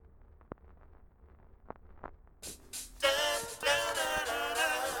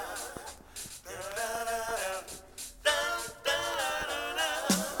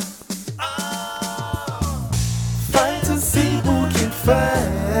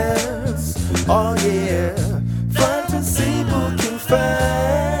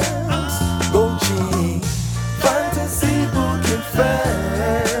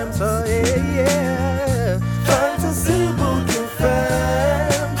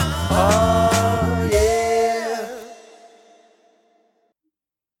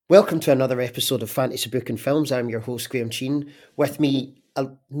Welcome to another episode of Fantasy Book and Films. I'm your host, Graham Cheen. With me,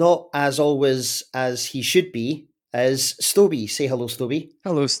 not as always as he should be, is Stoby. Say hello, Stoby.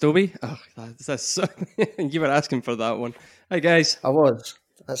 Hello, Stoby. Oh, that's you were asking for that one. Hi, guys. I was.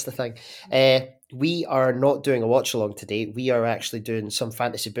 That's the thing. We are not doing a watch along today. We are actually doing some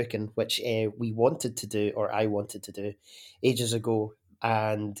fantasy booking, which we wanted to do, or I wanted to do, ages ago.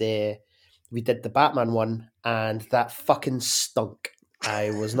 And we did the Batman one, and that fucking stunk.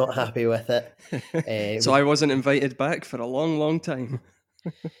 I was not happy with it. So I wasn't invited back for a long, long time.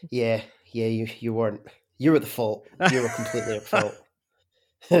 Yeah, you weren't. You were the fault. You were completely at fault.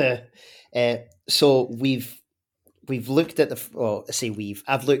 So we've looked at the. Well, I say we've.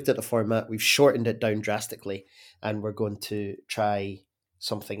 I've looked at the format. We've shortened it down drastically, and we're going to try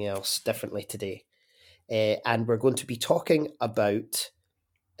something else differently today. And we're going to be talking about.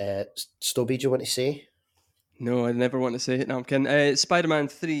 Stoby, do you want to say? No, I never want to say it. No, I'm kidding. Spider-Man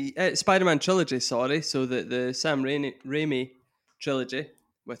 3, Spider-Man trilogy. Sorry, so the Sam Raimi trilogy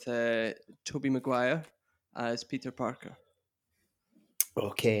with Tobey Maguire as Peter Parker.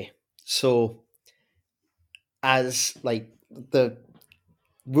 Okay, so as like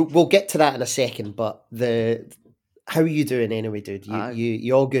we'll get to that in a second, but how are you doing anyway, dude?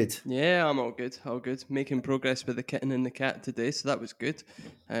 You all good? Yeah, I'm all good. All good. Making progress with the kitten and the cat today, so that was good.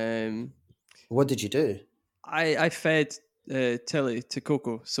 What did you do? I fed Tilly to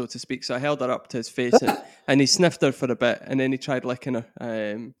Coco, so to speak. So I held her up to his face, and he sniffed her for a bit, and then he tried licking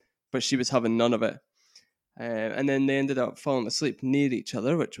her, but she was having none of it. And then they ended up falling asleep near each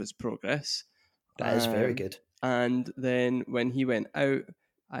other, which was progress. That is very good. And then when he went out,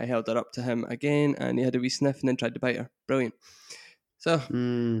 I held her up to him again, and he had a wee sniff and then tried to bite her. Brilliant. So,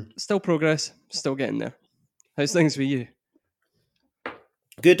 still progress, still getting there. How's things with you?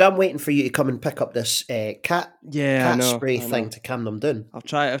 Good. I'm waiting for you to come and pick up this cat spray I thing know. to calm them down. I'll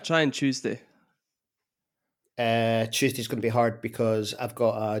try on Tuesday. Tuesday's going to be hard because I've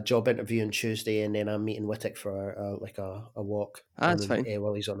got a job interview on Tuesday, and then I'm meeting Wittick for a walk. That's fine.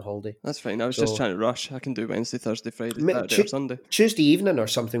 While he's on holiday. That's fine. I was just trying to rush. I can do Wednesday, Thursday, Friday, Saturday, or Sunday. Tuesday evening or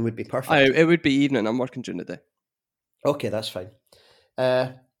something would be perfect. It would be evening. I'm working during the day. Okay, that's fine.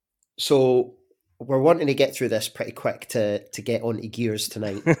 So we're wanting to get through this pretty quick to get onto Gears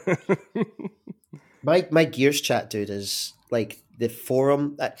tonight. My Gears chat, dude, is like the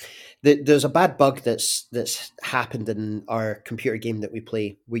forum. There's a bad bug that's happened in our computer game that we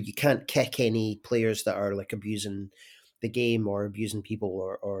play, where you can't kick any players that are like abusing the game or abusing people,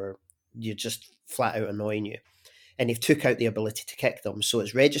 or you're just flat out annoying you. And they've took out the ability to kick them, so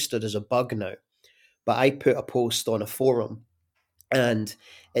it's registered as a bug now. But I put a post on a forum, and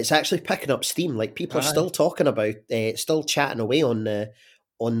it's actually picking up steam. Like people are still talking about, still chatting away on the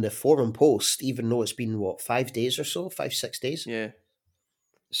forum post, even though it's been 5 days or so, 5-6 days. Yeah.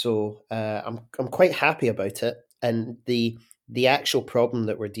 So I'm quite happy about it, and the actual problem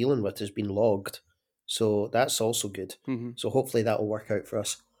that we're dealing with has been logged, so that's also good. Mm-hmm. So hopefully that will work out for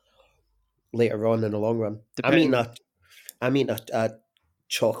us later on in the long run. I'm eating a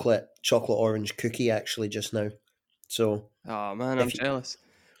chocolate orange cookie actually just now. So oh man, I'm jealous.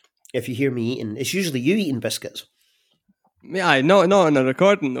 If you hear me eating, it's usually you eating biscuits. Yeah, not in a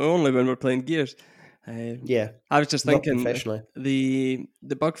recording, only when we're playing Gears. Yeah, I was just thinking the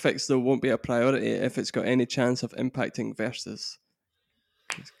bug fix though won't be a priority if it's got any chance of impacting Versus,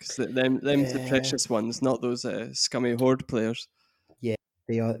 because them's the precious ones, not those scummy Horde players. Yeah,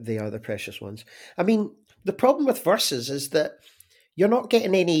 they are the precious ones. I mean, the problem with Versus is that you're not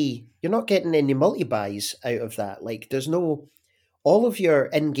getting any multi buys out of that. Like, there's no, all of your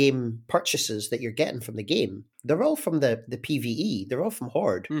in-game purchases that you're getting from the game, they're all from the PvE. They're all from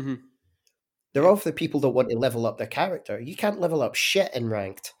Horde. Mm-hmm. They're all for the people that want to level up their character. You can't level up shit in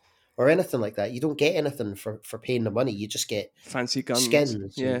ranked or anything like that. You don't get anything for paying the money. You just get fancy guns,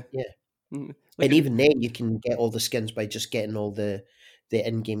 skins. Yeah. And even then, you can get all the skins by just getting all the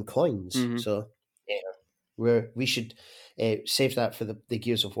in-game coins. Mm-hmm. So yeah, we should save that for the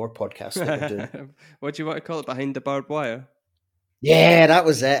Gears of War podcast that we're doing. What do you want to call it? Behind the barbed wire? Yeah, that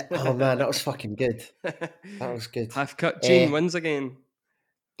was it. Oh man, that was fucking good. That was good. Half cut Gene wins again.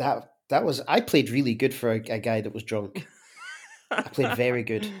 That was, I played really good for a guy that was drunk. I played very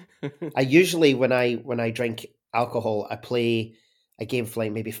good. I usually, when I drink alcohol, I play a game for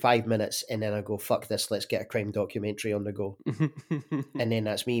like maybe 5 minutes, and then I go, fuck this, let's get a crime documentary on the go. And then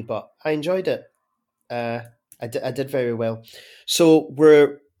that's me, but I enjoyed it. I did very well. So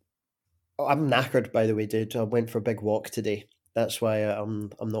I'm knackered, by the way, dude. I went for a big walk today. That's why I'm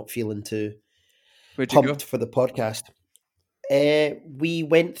not feeling too pumped for the podcast. We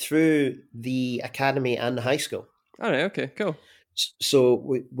went through the academy and the high school. All right, okay, cool.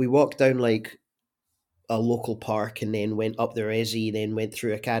 So we walked down like a local park and then went up the resi, then went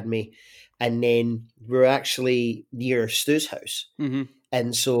through Academy, and then we were actually near Stu's house. Mm-hmm.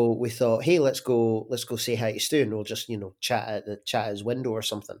 And so we thought, hey, let's go say hi to Stu, and we'll just chat at his window or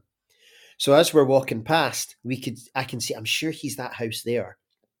something. So as we're walking past, I can see, I'm sure he's that house there.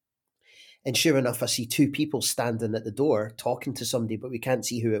 And sure enough, I see two people standing at the door talking to somebody, but we can't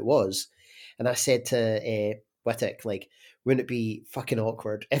see who it was. And I said to Wittick, like, wouldn't it be fucking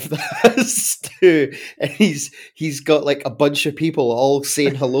awkward if that's Stu and he's got like a bunch of people all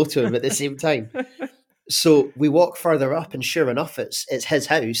saying hello to him at the same time? So we walk further up, and sure enough, it's his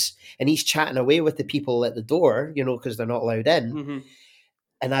house, and he's chatting away with the people at the door, because they're not allowed in. Mm-hmm.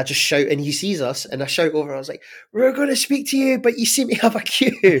 And I just shout, and he sees us, and I shout over. I was like, "We're going to speak to you, but you seem to have a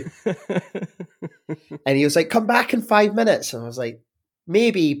queue." And he was like, "Come back in 5 minutes." And I was like,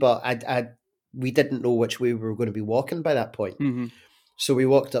 "Maybe," but we didn't know which way we were going to be walking by that point. Mm-hmm. So we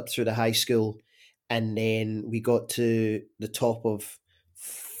walked up through the high school, and then we got to the top of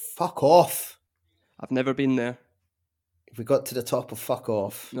Fuck Off. I've never been there. We got to the top of Fuck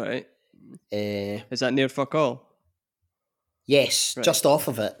Off. Right. Is that near Fuck All? Yes, Right. Just off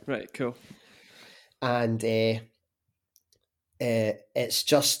of it. Right, cool. And it's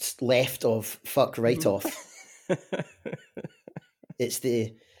just left of Fuck Right Off. It's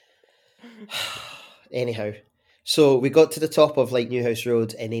the... Anyhow. So we got to the top of like Newhouse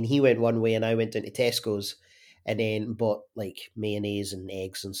Road, and then he went one way and I went down to Tesco's, and then bought like mayonnaise and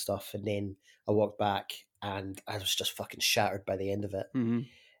eggs and stuff, and then I walked back and I was just fucking shattered by the end of it. Mm-hmm.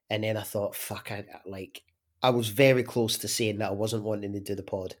 And then I thought, fuck, I was very close to saying that I wasn't wanting to do the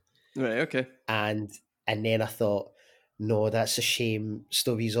pod. Right, okay. And then I thought, no, that's a shame.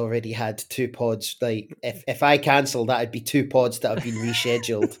 Stovey's already had 2 pods. Like, if I cancel, that'd be 2 pods that have been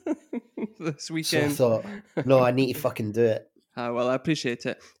rescheduled this weekend. So I thought, no, I need to fucking do it. Well, I appreciate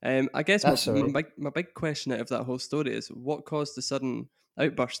it. I guess That's all right. my big question out of that whole story is, what caused the sudden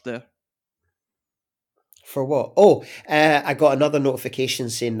outburst there? For what? Oh, I got another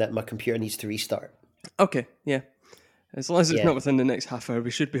notification saying that my computer needs to restart. Okay, yeah. As long as it's Yeah. not within the next half hour,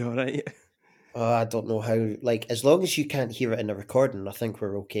 we should be all right. I don't know how. Like, as long as you can't hear it in the recording, I think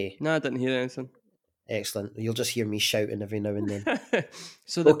we're okay. No, I didn't hear anything. Excellent. You'll just hear me shouting every now and then.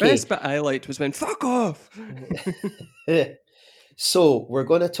 So the Okay. best bit I liked was when "fuck off." So we're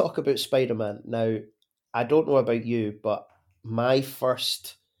going to talk about Spider-Man now. I don't know about you, but my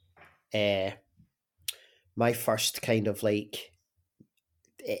first kind of like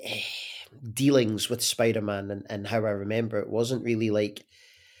dealings with Spider-Man and how I remember it wasn't really like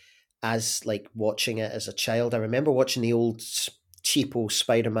as like watching it as a child. I remember watching the old cheapo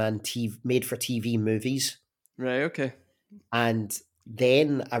Spider-Man made for TV movies. Right, okay. And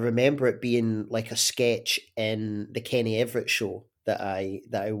then I remember it being like a sketch in the Kenny Everett show that I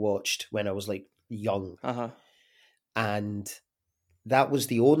watched when I was like young. Uh-huh. And that was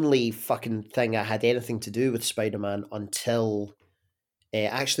the only fucking thing I had anything to do with Spider-Man until...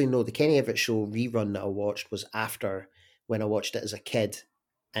 actually, no, the Kenny Everett show rerun that I watched was after when I watched it as a kid.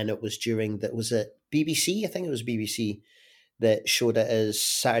 And it was during... Was it BBC? I think it was BBC that showed it as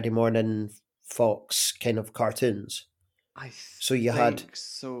Saturday morning Fox kind of cartoons. I But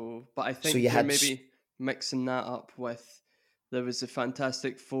you're maybe mixing that up with... There was the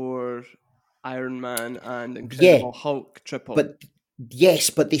Fantastic Four, Iron Man, and Incredible Hulk triple. But yes,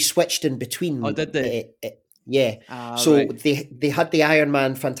 but they switched in between. Oh, did they? Yeah. So right. they had the Iron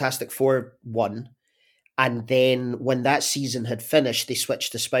Man Fantastic Four one, and then when that season had finished, they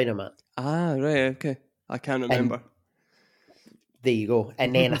switched to Spider-Man. Ah, right, okay. I can't remember. And there you go.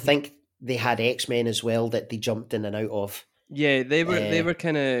 And then I think they had X-Men as well that they jumped in and out of. Yeah, they were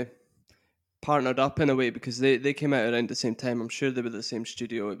kind of partnered up in a way because they came out around the same time. I'm sure they were the same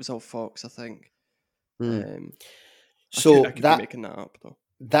studio. It was all Fox, I think. So I could be making that up though.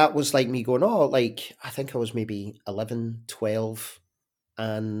 That was like me going, like I think I was maybe 11, 12,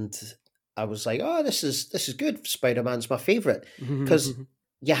 and I was like, this is good. Spider-Man's my favorite because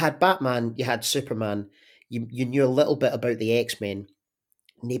you had Batman, you had Superman, you knew a little bit about the X-Men.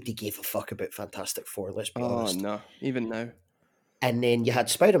 Nobody gave a fuck about Fantastic Four, let's be honest. Oh no, even now. And then you had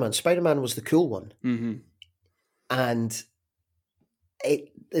Spider-Man. Spider-Man was the cool one. Mm-hmm. And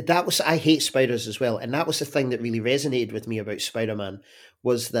I hate spiders as well. And that was the thing that really resonated with me about Spider-Man,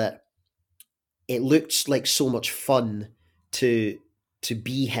 was that it looked like so much fun to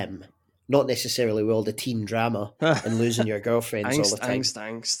be him. Not necessarily with all the teen drama and losing your girlfriends all the time.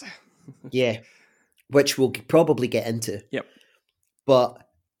 Angst. Yeah, which we'll probably get into. Yep. But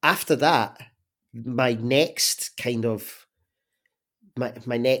after that, my next kind of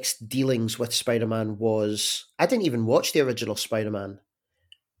my next dealings with Spider-Man was I didn't even watch the original Spider-Man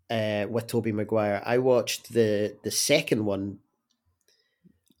with Tobey Maguire. I watched the second one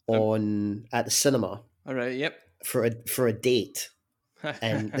on at the cinema All right. Yep. for a date,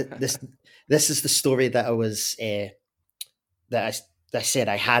 and this is the story that I was that I said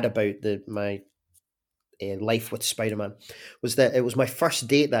I had about my life with Spider-Man was that it was my first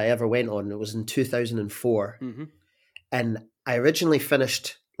date that I ever went on. It was in 2004, Mm-hmm. and I originally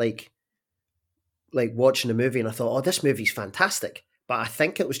finished like watching the movie, and I thought, oh, this movie's fantastic. But I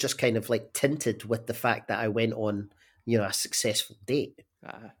think it was just kind of like tinted with the fact that I went on, a successful date.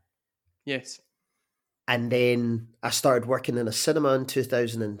 Yes. And then I started working in a cinema in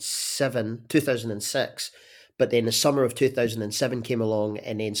 2006. But then the summer of 2007 came along,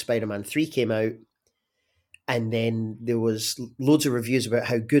 and then Spider-Man 3 came out. And then there was loads of reviews about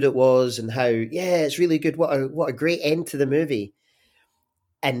how good it was and how, yeah, it's really good. What a great end to the movie.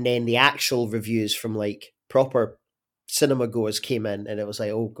 And then the actual reviews from like proper cinema goers came in, and it was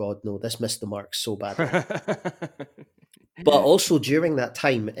like, oh God, no, this missed the mark so badly. But also during that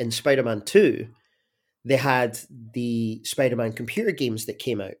time in Spider-Man 2, they had the Spider-Man computer games that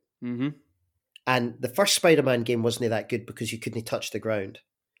came out. Mm-hmm. And the first Spider-Man game wasn't that good because you couldn't touch the ground.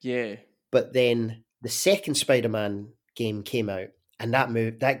 Yeah. But then the second Spider-Man game came out, and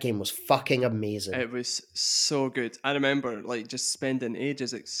that game was fucking amazing. It was so good. I remember like just spending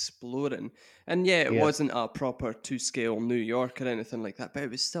ages exploring. And yeah, it wasn't a proper 2-scale New York or anything like that, but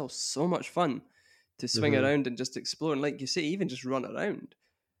it was still so much fun to swing around and just explore. And like you say, even just run around.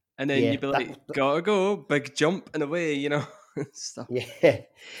 And then you'd be like, gotta go, big jump and away, stuff. Yeah.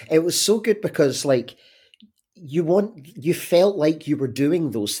 It was so good because like you felt like you were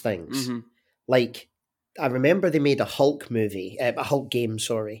doing those things. Mm-hmm. Like I remember they made a Hulk movie, a Hulk game,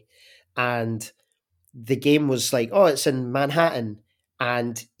 sorry. And the game was like, oh, it's in Manhattan,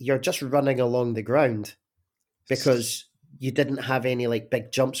 and you're just running along the ground because you didn't have any like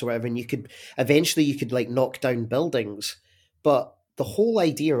big jumps or whatever, and you could like knock down buildings. But the whole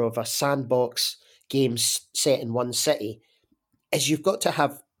idea of a sandbox game set in one city is you've got to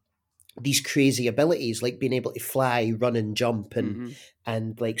have these crazy abilities like being able to fly, run and jump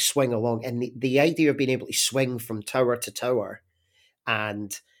and like swing along. And the idea of being able to swing from tower to tower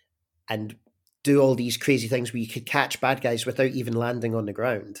and do all these crazy things where you could catch bad guys without even landing on the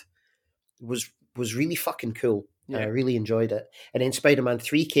ground was really fucking cool. Yeah. I really enjoyed it. And then Spider-Man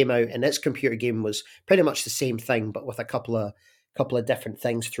 3 came out, and its computer game was pretty much the same thing, but with a couple of different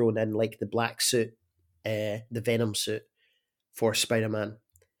things thrown in, like the black suit, the Venom suit for Spider-Man.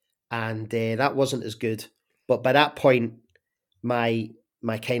 And that wasn't as good. But by that point, my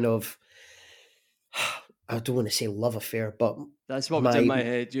kind of, I don't want to say love affair, but that's what was in my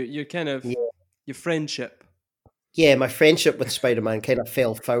head. Your kind of your friendship. Yeah, my friendship with Spider-Man kind of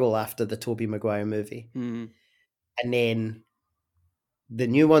fell foul after the Tobey Maguire movie. Mm. And then the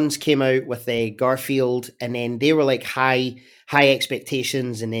new ones came out with Garfield, and then they were like high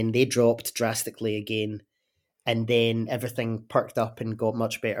expectations, and then they dropped drastically again. And then everything perked up and got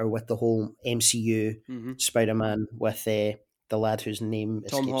much better with the whole MCU Spider-Man with the lad whose name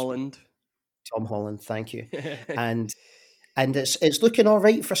Tom Holland. Tom Holland, thank you. and it's looking all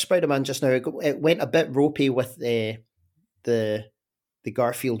right for Spider-Man just now. It went a bit ropey with the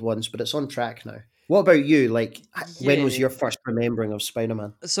Garfield ones, but it's on track now. What about you? Like, when was your first remembering of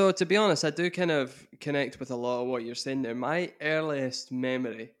Spider-Man? So, to be honest, I do kind of connect with a lot of what you're saying there. My earliest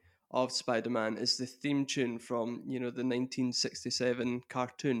memory of Spider-Man is the theme tune from, the 1967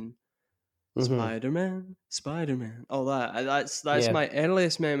 cartoon. Spider-Man, Spider-Man, all that. That's my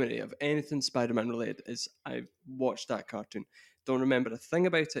earliest memory of anything Spider-Man related. Is I watched that cartoon. Don't remember a thing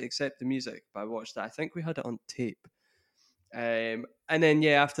about it except the music, but I watched that. I think we had it on tape. And then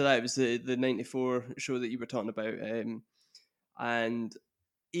after that it was the 94 show that you were talking about. And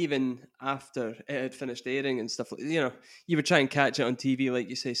even after it had finished airing and stuff, you would try and catch it on TV, like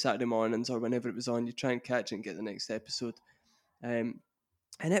you say, Saturday mornings or whenever it was on. You try and catch it and get the next episode. And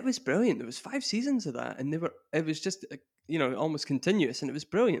it was brilliant. There was 5 seasons of that, and it was just almost continuous, and it was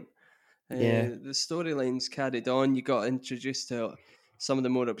brilliant. The storylines carried on. You got introduced to some of the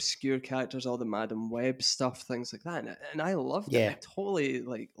more obscure characters, all the Madam Web stuff, things like that, and I loved it. I totally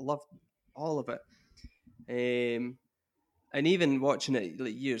loved all of it. And even watching it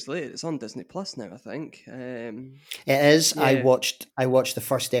years later, it's on Disney Plus now, I think. It is. Yeah. I watched the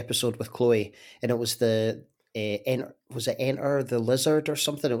first episode with Chloe, and it was was it Enter the Lizard or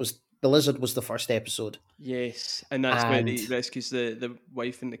something? It was the Lizard was the first episode. Yes, and that's where he rescues the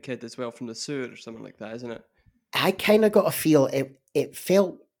wife and the kid as well from the sewer or something like that, isn't it? I kind of got a feel it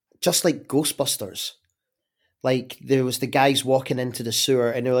felt just like Ghostbusters. Like there was the guys walking into the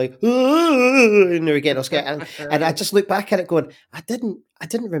sewer, and they're like, "Aah!" and they were getting all scared. And I just look back at it, going, I didn't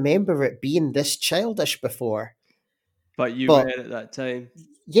remember it being this childish before. But you were But at that time.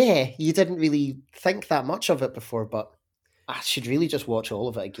 yeah, you didn't really think that much of it before. But I should really just watch all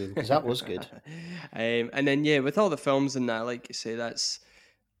of it again because that was good. And then yeah, with all the films and that, like you say, that's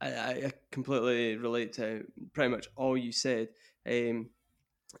I completely relate to pretty much all you said. Um,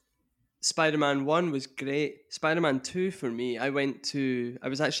 Spider-Man 1 was great. Spider-Man 2 for me, I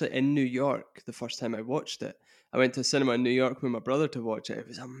was actually in New York the first time I watched it. I went to a cinema in New York with my brother to watch it. It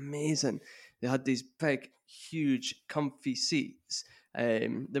was amazing. They had these big, huge, comfy seats. They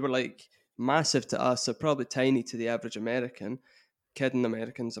were like massive to us, so probably tiny to the average American. Kidding,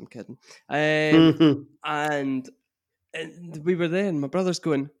 Americans, I'm kidding. And we were there, and my brother's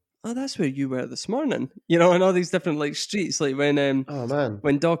going, "Oh, that's where you were this morning," and all these different like streets, like Oh man.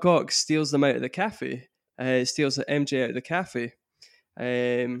 when Doc Ock steals them out of the cafe, steals MJ out of the cafe,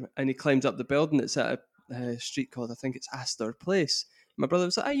 and he climbs up the building. It's at a street called, I think it's Astor Place. My brother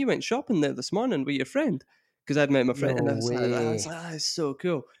was like, "Oh, you went shopping there this morning with your friend?" Because I'd met my friend, No and I was way. like, "Ah, it's so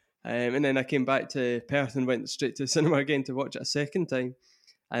cool." And then I came back to Perth and went straight to the cinema again to watch it a second time.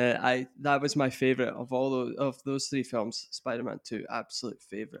 I that was my favorite of those three films. Spider-Man 2, absolute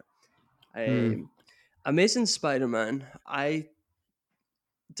favorite. Hmm. Amazing Spider-Man. I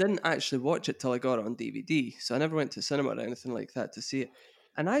didn't actually watch it till I got it on DVD, so I never went to cinema or anything like that to see it.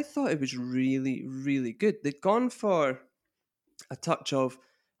 And I thought it was really, really good. They'd gone for a touch of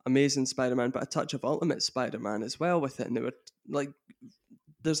Amazing Spider-Man, but a touch of Ultimate Spider-Man as well with it. And they were like,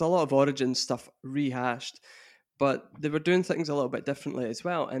 there's a lot of origin stuff rehashed, but they were doing things a little bit differently as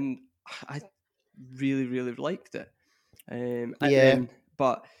well. And I really, really liked it. And Yeah. then,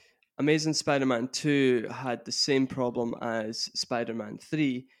 but Amazing Spider-Man 2 had the same problem as Spider-Man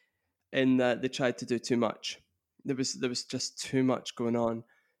 3 in that they tried to do too much. There was just too much going on.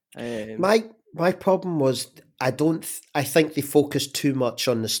 My problem was I think they focused too much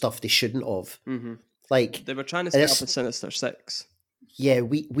on the stuff they shouldn't have. Mhm. Like They were trying to set up a this, Sinister Six. yeah,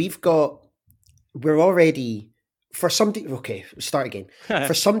 we're already for somebody. Okay, start again.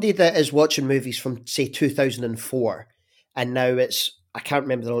 For somebody that is watching movies from say 2004, and now it's I can't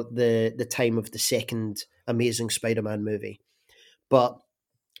remember the time of the second Amazing Spider-Man movie, but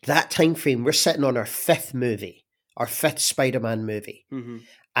that time frame we're sitting on our fifth movie, our fifth Spider-Man movie, Mhm.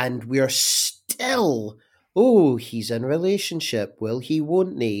 and we're still, oh, he's in a relationship, will he,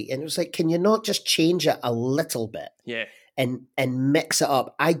 won't he? And it was like, can you not just change it a little bit Yeah. and mix it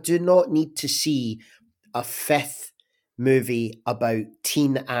up? I do not need to see a fifth movie about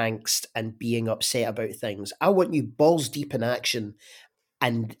teen angst and being upset about things. I want you balls deep in action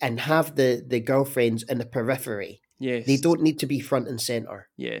and have the girlfriends in the periphery. They Yes. don't need to be front and center.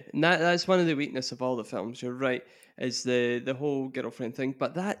 Yeah. And that's one of the weakness of all the films. You're right. Is the whole girlfriend thing,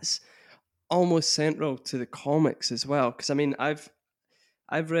 but that's almost central to the comics as well. Because I mean, I've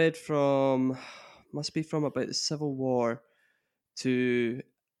read from must be from about the Civil War to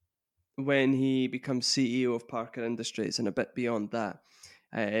when he becomes CEO of Parker Industries and a bit beyond that,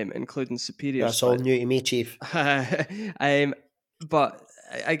 including Superior That's all Spider. new to me, Chief. But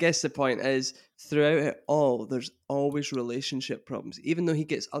I guess the point is, throughout it all, there's always relationship problems, even though he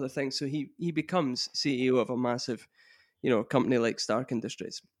gets other things. So he becomes CEO of a massive, company like Stark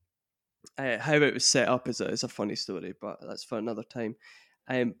Industries. How it was set up is a funny story, but that's for another time.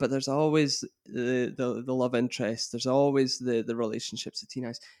 But there's always the love interest. There's always the relationships, the teen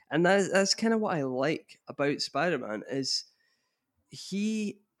eyes, and that's kind of what I like about Spider-Man is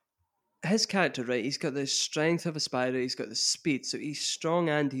he his character, right? He's got the strength of a spider. He's got the speed, so he's strong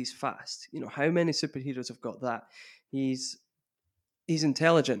and he's fast. How many superheroes have got that? He's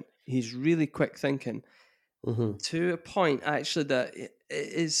intelligent. He's really quick thinking Mm-hmm. to a point, actually, that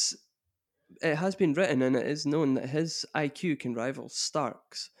it has been written and it is known that his IQ can rival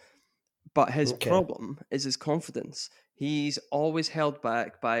Stark's. But his Okay. problem is his confidence. He's always held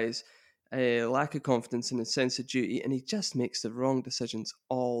back by his lack of confidence and his sense of duty, and he just makes the wrong decisions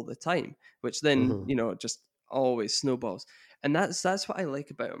all the time, which then Mm-hmm. just always snowballs. And that's what I like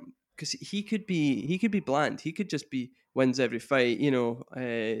about him because he could be bland. He could just be wins every fight.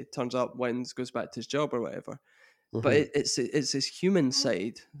 Turns up, wins, goes back to his job or whatever. But Mm-hmm. it's his human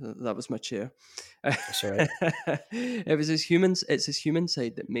side. That was my chair. That's all right. It's his human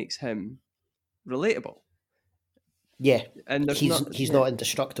side that makes him relatable. Yeah, And there's not, he's yeah, not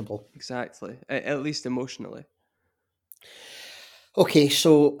indestructible. exactly. At least emotionally. Okay,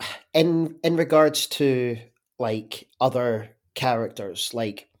 so in regards to like other characters,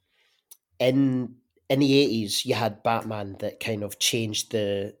 like in the 80s, you had Batman that kind of changed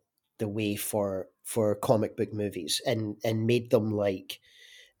the way for for comic book movies, and made them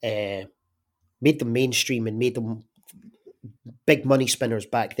made them mainstream and made them big money spinners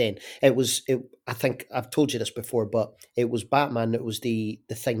back then. I think I've told you this before, but it was Batman. It was the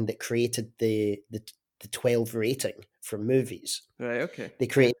thing that created the 12 rating for movies. Right. Okay. They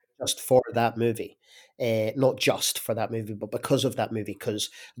created just for that movie. Not just for that movie, but because of that movie, because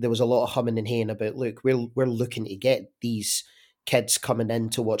there was a lot of humming and haying about, look, we're looking to get these kids coming in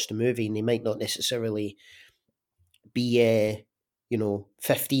to watch the movie, and they might not necessarily be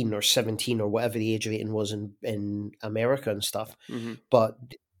 15 or 17 or whatever the age rating was in America and stuff. Mm-hmm. But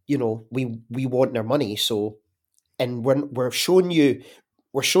we want their money, so, and we're showing you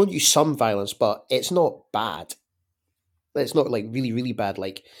some violence, but it's not bad. It's not like really, really bad.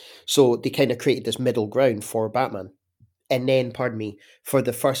 Like, so they kind of created this middle ground for Batman. And then, pardon me, for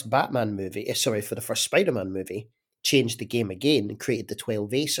the first for the first Spider-Man movie, changed the game again and created the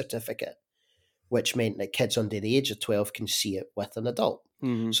 12A certificate, which meant that kids under the age of 12 can see it with an adult.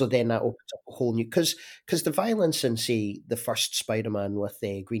 Mm-hmm. So then that opens up a whole new, because the violence in, say, the first Spider-Man with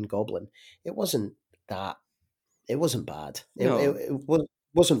the Green Goblin, it wasn't bad. No.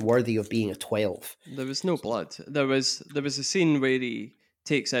 It wasn't worthy of being a 12. There was no blood. There was a scene where he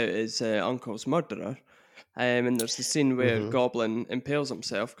takes out his uncle's murderer, and there's the scene where Mhm. Goblin impales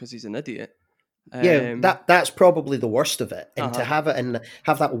himself because he's an idiot. Yeah, that's probably the worst of it, and to Uh-huh. have it and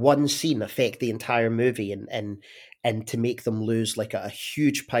have that one scene affect the entire movie, and to make them lose like a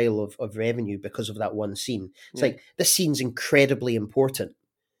huge pile of revenue because of that one scene. It's Yeah. like, this scene's incredibly important,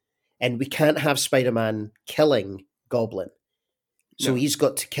 and we can't have Spider-Man killing Goblin, so No. he's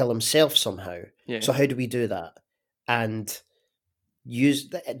got to kill himself somehow. Yeah. So how do we do that? And use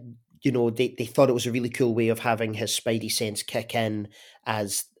the, they thought it was a really cool way of having his Spidey sense kick in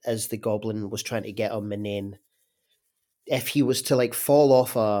as the Goblin was trying to get him, and then if he was to like fall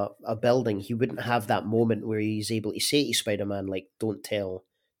off a building, he wouldn't have that moment where he's able to say to Spider-Man, like, don't tell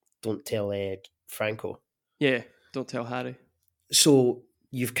Franco. Yeah. Don't tell Harry. So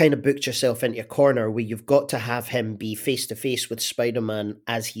you've kind of booked yourself into a corner where you've got to have him be face to face with Spider-Man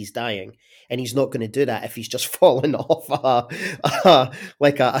as he's dying, and he's not going to do that if he's just fallen off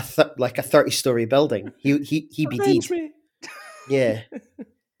like a 30-story building. He'd be Avenge dead. me. Yeah.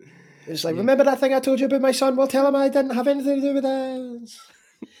 It's like, Yeah. remember that thing I told you about my son? Well, tell him I didn't have anything to do with this.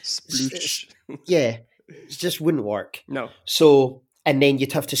 Sploosh. Yeah, it just wouldn't work. No. So, and then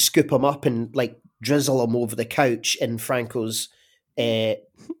you'd have to scoop him up and like drizzle him over the couch in Franco's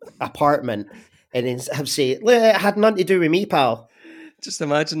apartment, and then have say, it had nothing to do with me, pal. Just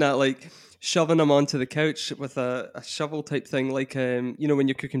imagine that, like shoving him onto the couch with a shovel type thing, like when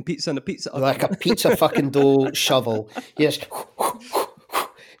you're cooking pizza in a pizza oven. Like a pizza fucking dough shovel.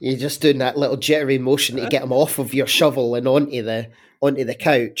 You're just doing that little jittery motion to get him off of your shovel and onto the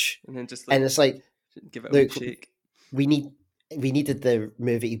couch. And then just And it's like, give it a look, shake. we needed the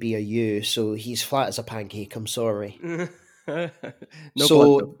movie to be a U, so he's flat as a pancake. I'm sorry. No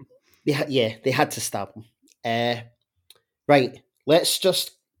So blood. they had to stab him. Right, let's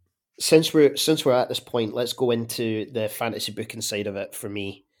just, since we're at this point, let's go into the fantasy booking side of it for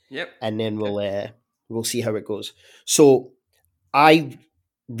me, Yep. and then we'll see how it goes. So I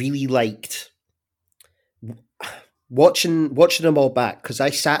really liked watching them all back, because I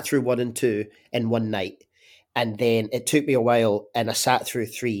sat through 1 and 2 in one night, and then it took me a while, and I sat through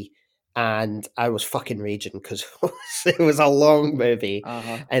 3, and I was fucking raging because it was a long movie,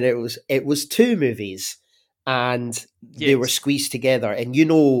 Uh-huh. and it was 2 movies, and they were Yes. squeezed together, and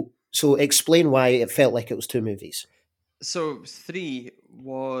so explain why it felt like it was 2 movies. So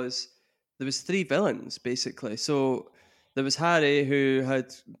there was 3 villains basically. So there was Harry, who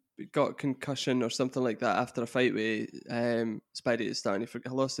had got concussion or something like that after a fight with Spidey at the start, and he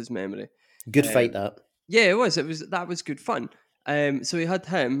lost his memory. Good fight, that. Yeah, it was. That was good fun. So he had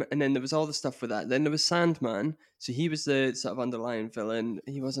him, and then there was all the stuff with that. Then there was Sandman. So he was the sort of underlying villain.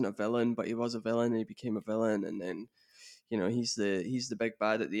 He wasn't a villain, but he was a villain, and he became a villain, and then he's the big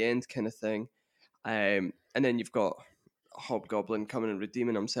bad at the end kind of thing. And then you've got Hobgoblin coming and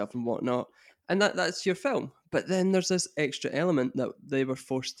redeeming himself and whatnot, and that's your film. But then there's this extra element that they were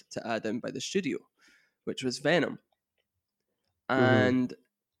forced to add in by the studio, which was Venom. And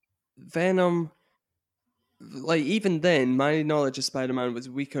Venom, like, even then, my knowledge of Spider-Man was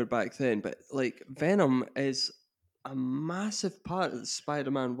weaker back then, but like Venom is a massive part of the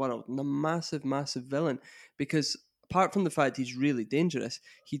Spider-Man world and a massive, massive villain, because apart from the fact he's really dangerous,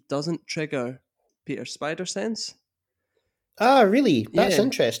 he doesn't trigger Peter's spider sense. Ah, really? That's Yeah.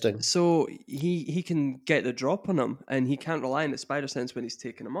 interesting. So he can get the drop on him, and he can't rely on his spider sense when he's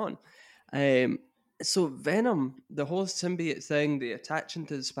taking him on. So Venom, the whole symbiote thing, the attaching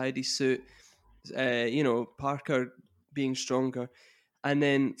to the Spidey suit, Parker being stronger, and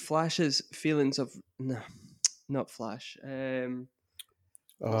then Flash's feelings of no, not Flash.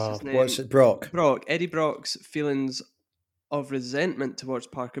 What's his name? What's it, Brock? Eddie Brock's feelings of resentment towards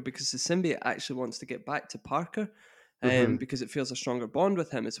Parker because the symbiote actually wants to get back to Parker, because it feels a stronger bond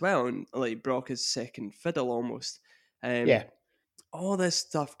with him as well, and like Brock is second fiddle almost. Yeah. All this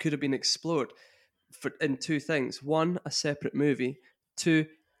stuff could have been explored in two things: one, a separate movie; two,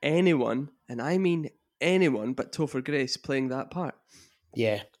 anyone, and I mean anyone, but Topher Grace playing that part.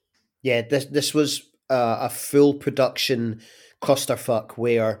 Yeah. This was a full production clusterfuck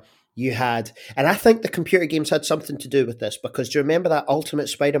where you had, and I think the computer games had something to do with this, because do you remember that Ultimate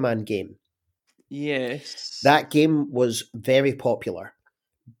Spider-Man game? Yes. That game was very popular,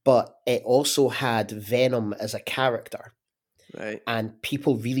 but it also had Venom as a character. Right. And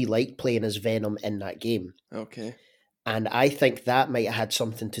people really liked playing as Venom in that game. Okay. And I think that might have had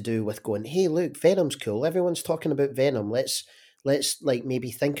something to do with going, hey, look, Venom's cool. Everyone's talking about Venom. Let's like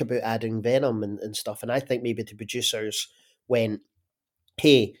maybe think about adding Venom and stuff. And I think maybe the producers went,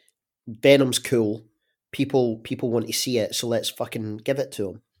 hey, Venom's cool. People want to see it, so let's fucking give it to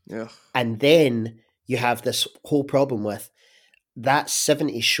them. Yeah. And then you have this whole problem with that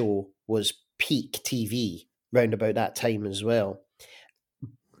 70s show was peak TV round about that time as well.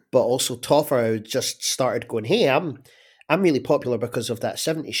 But also Topher just started going, hey, I'm really popular because of that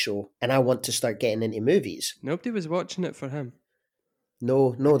 70s show, and I want to start getting into movies. Nobody was watching it for him.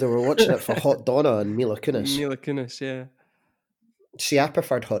 No, they were watching it for Hot Donna and Mila Kunis. Mila Kunis, yeah. See, I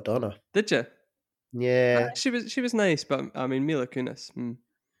preferred Hot Donna. Did you? Yeah. She was nice, but I mean Mila Kunis.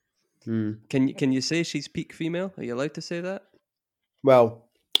 Can you say she's peak female? Are you allowed to say that? Well,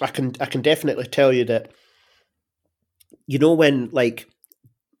 I can definitely tell you that. You know when like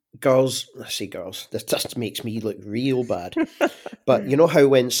girls, I say girls, this just makes me look real bad. But you know how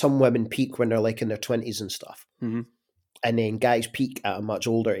when some women peak when they're like in their 20s and stuff, mm-hmm. and then guys peak at a much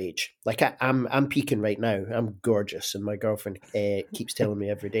older age. Like I'm peaking right now. I'm gorgeous, and my girlfriend keeps telling me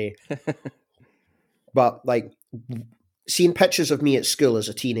every day. But like seeing pictures of me at school as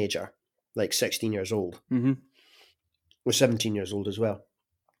a teenager, like 16 years old, or 17 years old as well,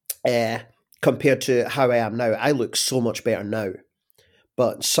 compared to how I am now, I look so much better now.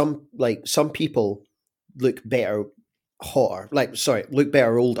 But some people look better hotter. Look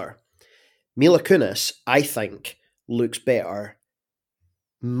better older. Mila Kunis, I think, looks better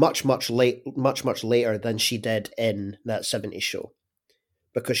much later than she did in that 70s show,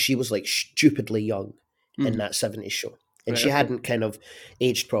 because she was like stupidly young in that 70s show, and she hadn't kind of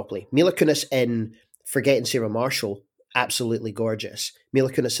aged properly. Mila Kunis in Forgetting Sarah Marshall, absolutely gorgeous.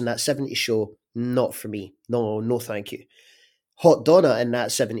 Mila Kunis in that 70s show, not for me. No thank you. Hot Donna in that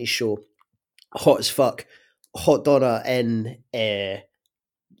 70s show, hot as fuck. Hot Donna in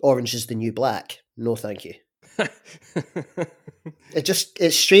Orange is the New Black, no thank you.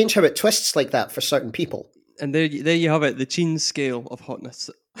 It's strange how it twists like that for certain people. And there you have it, the Cheen scale of hotness.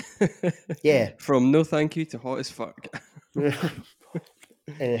 Yeah. From no thank you to hot as fuck.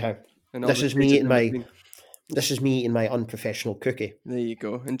 Anyhow, this is me eating my unprofessional cookie. There you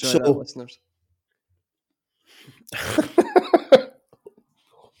go. Enjoy that, listeners.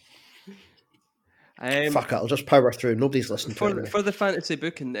 Fuck it, I'll just power through. Nobody's listening for the fantasy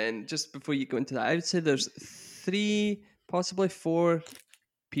booking. Then, just before you go into that, I would say there's 3, possibly 4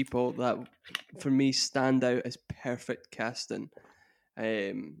 people that, for me, stand out as perfect casting.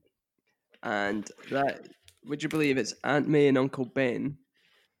 And that, would you believe it's Aunt May and Uncle Ben?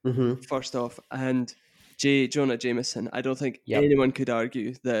 Mm-hmm. First off, and Jonah Jameson. I don't think anyone could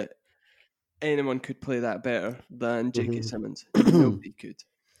argue that anyone could play that better than J.K. Simmons. Nobody could.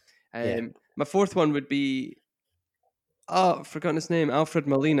 My 4th one would be, I've forgotten his name, Alfred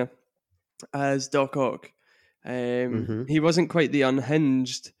Molina as Doc Ock. He wasn't quite the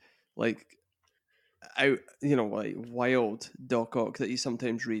unhinged, like wild Doc Ock that you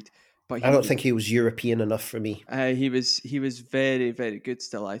sometimes read. But I don't think he was European enough for me. He was very, very good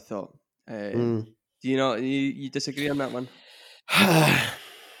still, I thought. Do you know, you disagree on that one?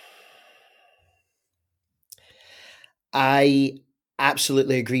 I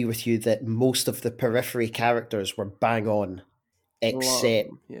absolutely agree with you that most of the periphery characters were bang on,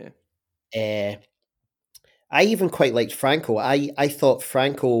 except I even quite liked Franco. I thought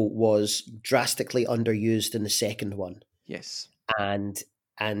Franco was drastically underused in the second one. Yes. And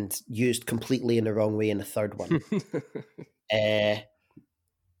used completely in the wrong way in the third one.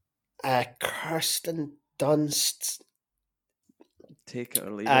 Kirsten Dunst. Take it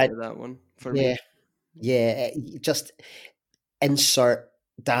or leave it with that one for me. Yeah, just insert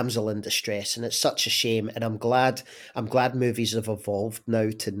damsel in distress, and it's such a shame. And I'm glad movies have evolved now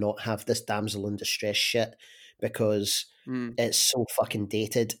to not have this damsel in distress shit, because Mm. it's so fucking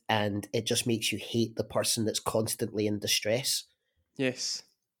dated, and it just makes you hate the person that's constantly in distress. Yes.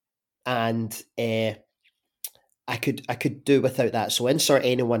 And I could do without that. So insert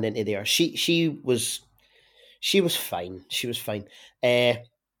anyone into there. She was fine. She was fine.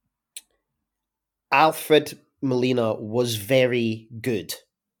 Alfred Molina was very good,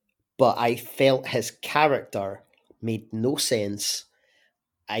 but I felt his character made no sense.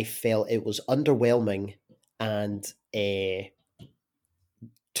 I felt it was underwhelming, and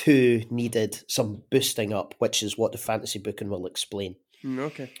two needed some boosting up, which is what the fantasy booking will explain.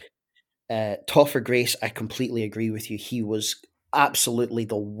 Okay. Topher Grace, I completely agree with you. He was absolutely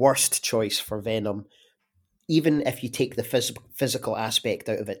the worst choice for Venom. Even if you take the physical aspect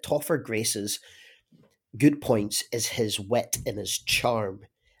out of it, Topher Grace's good points is his wit and his charm.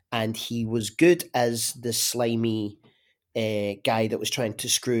 And he was good as the slimy guy that was trying to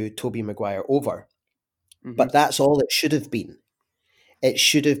screw Tobey Maguire over. Mm-hmm. But that's all it should have been. It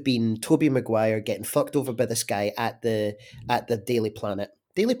should have been Tobey Maguire getting fucked over by this guy at the Daily Planet.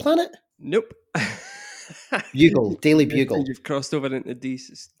 Daily Planet? Nope. Bugle. Daily Bugle. You've crossed over into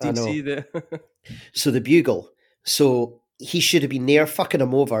DC I know. there. So the Bugle. So he should have been there fucking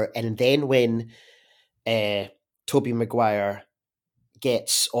him over, and then when Tobey Maguire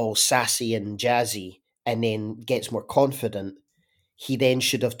gets all sassy and jazzy and then gets more confident, he then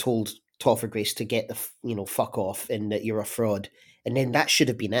should have told Topher Grace to get the fuck off and that you're a fraud. And then that should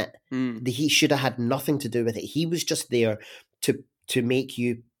have been it. He should have had nothing to do with it. He was just there to make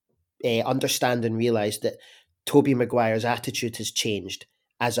you understand and realize that Tobey Maguire's attitude has changed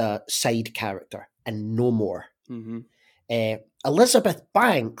as a side character and no more. Mm-hmm. Elizabeth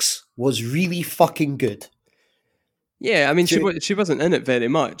Banks was really fucking good. Yeah, I mean, she wasn't in it very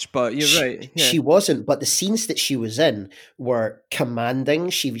much, but you're right. Yeah. She wasn't, but the scenes that she was in were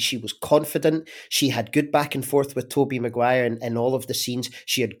commanding. She was confident. She had good back and forth with Tobey Maguire in all of the scenes.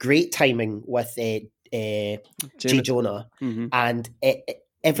 She had great timing with J. Jonah, mm-hmm. and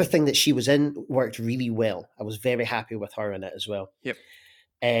everything that she was in worked really well. I was very happy with her in it as well. Yep.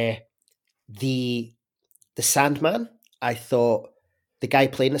 The Sandman, I thought the guy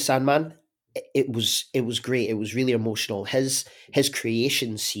playing the Sandman, it was great. It was really emotional. His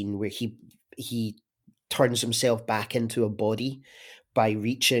creation scene where he turns himself back into a body by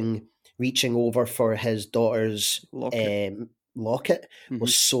reaching over for his daughter's locket mm-hmm.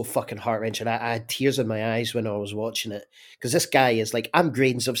 was so fucking heart-wrenching. I had tears in my eyes when I was watching it, because this guy is like, I'm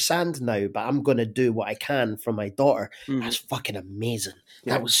grains of sand now, but I'm going to do what I can for my daughter. Mm-hmm. That's fucking amazing.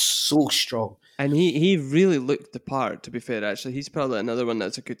 Yeah. That was so strong. And he really looked the part, to be fair, actually. He's probably another one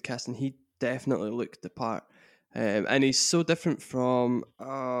that's a good cast, and he definitely looked the part. And he's so different from,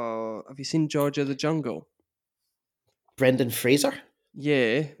 have you seen George of the Jungle? Brendan Fraser?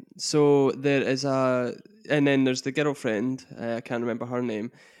 Yeah. So there is and then there's the girlfriend, I can't remember her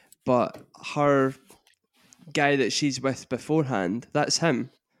name, but her guy that she's with beforehand, that's him.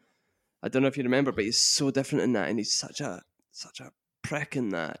 I don't know if you remember, but he's so different in that, and he's such a prick in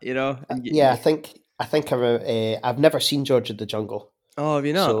that, you know? Yeah, I think I've never seen George of the Jungle. Oh, have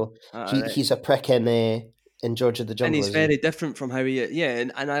you not? So he's a prick in George of the Jungle. And he's very different from how he is. Yeah,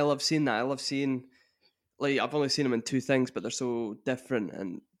 and I love seeing that. I love seeing, like, I've only seen him in two things, but they're so different,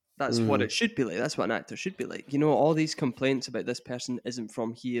 and that's what it should be like. That's what an actor should be like. You know, all these complaints about this person isn't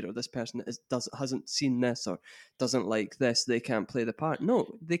from here, or this person hasn't seen this, or doesn't like this, they can't play the part.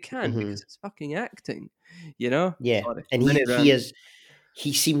 No, they can, because it's fucking acting. You know? Yeah, sorry. And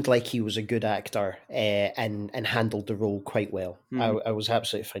he seemed like he was a good actor and handled the role quite well. I was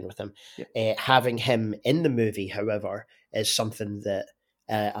absolutely fine with him. Yeah. Having him in the movie, however, is something that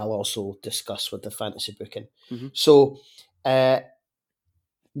I'll also discuss with the fantasy booking. Mm-hmm. So,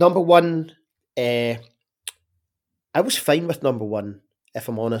 number one, I was fine with number one, if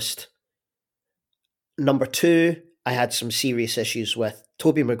I'm honest. Number two, I had some serious issues with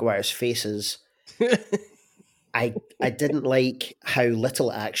Tobey Maguire's faces. I didn't like how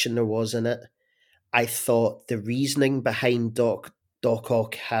little action there was in it. I thought the reasoning behind Doc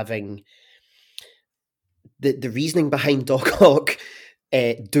Ock having the reasoning behind Doc Ock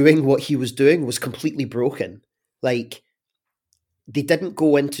doing what he was doing was completely broken. Like, they didn't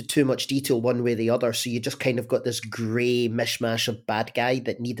go into too much detail one way or the other, so you just kind of got this grey mishmash of bad guy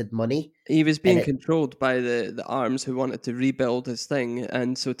that needed money. He was being controlled by the arms who wanted to rebuild his thing,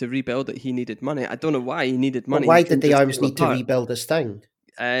 and so to rebuild it, he needed money. I don't know why he needed money. Why did the arms need to rebuild his thing?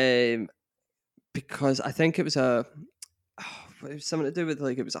 Because I think it was something to do with,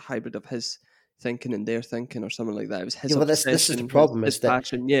 like, it was a hybrid of his thinking and their thinking or something like that. It was his Yeah, well, this is the obsession, problem, his is that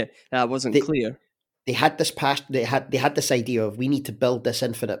passion. Yeah, that wasn't they clear. they had this passion. They had this idea of, we need to build this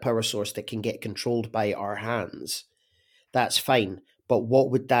infinite power source that can get controlled by our hands. That's fine. But what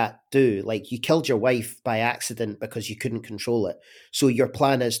would that do? Like, you killed your wife by accident because you couldn't control it. So your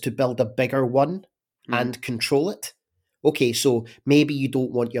plan is to build a bigger one and control it. Okay, so maybe you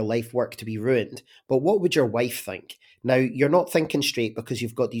don't want your life work to be ruined, but what would your wife think? Now, you're not thinking straight because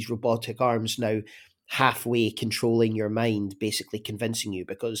you've got these robotic arms now halfway controlling your mind, basically convincing you,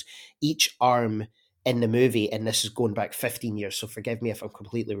 because each arm in the movie, and this is going back 15 years, so forgive me if I'm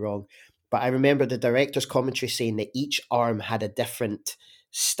completely wrong, but I remember the director's commentary saying that each arm had a different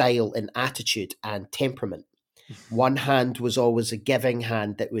style and attitude and temperament. One hand was always a giving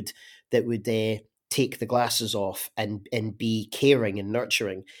hand that would take the glasses off and be caring and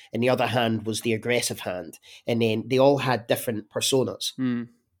nurturing, and the other hand was the aggressive hand. And then they all had different personas.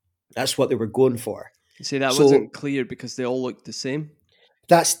 That's what they were going for. You see, that wasn't clear because they all looked the same.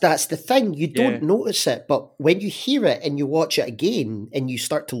 That's the thing. You don't notice it, but when you hear it and you watch it again and you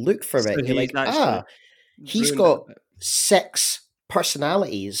start to look for it, you're like, he's got 6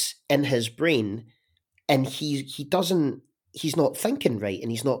 personalities in his brain, and he's not thinking right,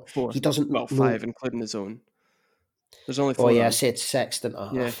 and he's not. 4. He doesn't. Well, 5, including his own. There's only 4. Oh yeah, I said 6, didn't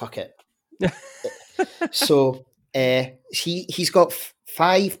I? Yeah. Oh, fuck it. So he's got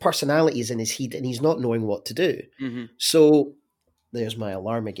 5 personalities in his head, and he's not knowing what to do. Mm-hmm. So there's my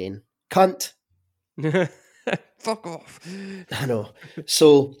alarm again. Cunt. Fuck off. I know.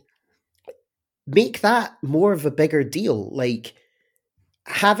 So make that more of a bigger deal. Like,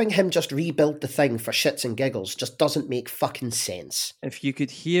 having him just rebuild the thing for shits and giggles just doesn't make fucking sense. If you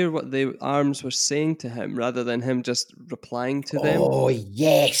could hear what the arms were saying to him rather than him just replying to them. Oh,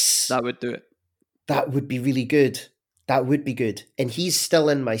 yes. That would do it. That would be really good. That would be good. And he's still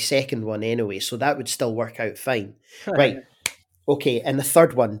in my second one anyway, so that would still work out fine. Right. Okay, and the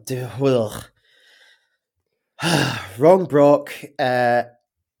third one. Wrong Brock.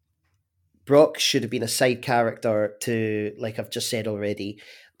 Brock should have been a side character to, like I've just said already.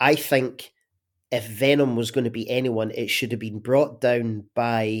 I think if Venom was going to be anyone, it should have been brought down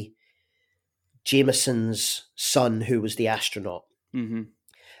by Jameson's son, who was the astronaut. Mm-hmm.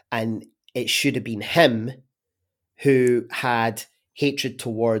 And it should have been him who had hatred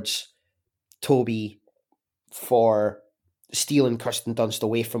towards Toby for stealing Kirsten Dunst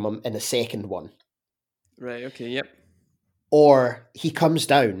away from him in the second one. Right, okay, yep. Or he comes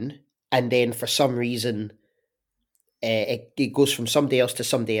down, and then for some reason it goes from somebody else to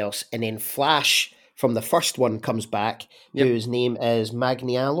somebody else, and then Flash from the first one comes back, whose name is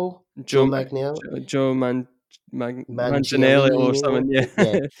Magniello? Joe Magniello? Joe Manganiello or something, yeah.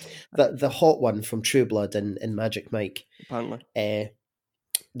 The hot one from True Blood and Magic Mike. Apparently.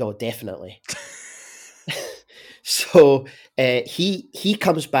 No, definitely. So he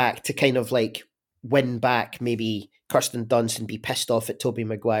comes back to kind of like win back maybe Kirsten Dunst and be pissed off at Tobey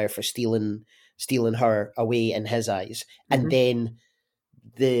Maguire for stealing her away in his eyes. Mm-hmm. And then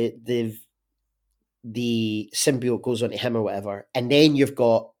the symbiote goes onto him or whatever. And then you've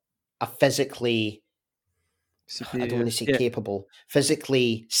got a physically superior, I don't want to say capable,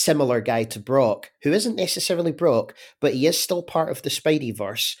 physically similar guy to Brock, who isn't necessarily Brock, but he is still part of the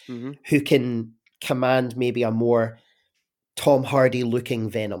Spideyverse, who can command maybe a more Tom Hardy looking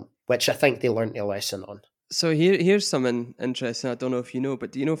Venom, which I think they learned a lesson on. So here's something interesting. I don't know if you know,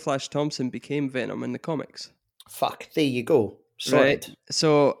 but do you know Flash Thompson became Venom in the comics? Fuck, there you go. Sorted. Right.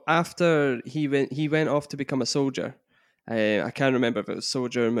 So after he went off to become a soldier. I can't remember if it was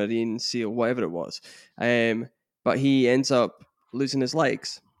soldier, Marine, SEAL, whatever it was. But he ends up losing his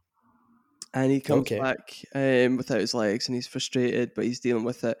legs. And he comes back without his legs, and he's frustrated, but he's dealing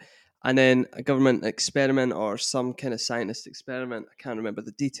with it. And then a government experiment or some kind of scientist experiment, I can't remember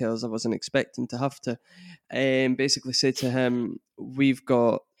the details, I wasn't expecting to have to, basically say to him, we've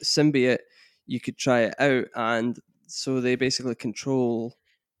got symbiote, you could try it out. And so they basically control,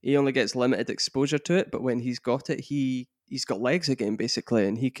 he only gets limited exposure to it, but when he's got it, he's got legs again, basically,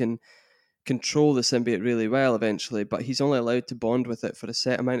 and he can control the symbiote really well eventually, but he's only allowed to bond with it for a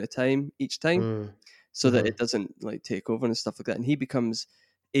set amount of time each time, so that it doesn't like take over and stuff like that. And he becomes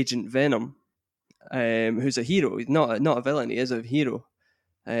Agent Venom, who's a hero. He's not a villain. He is a hero.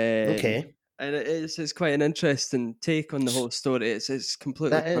 And it's quite an interesting take on the whole story. It's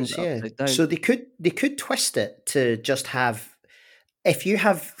completely upside down. So they could twist it to just have, if you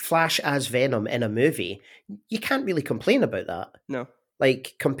have Flash as Venom in a movie, you can't really complain about that. No.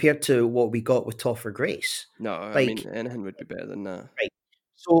 Like, compared to what we got with Topher Grace. No, I mean, anything would be better than that. Right.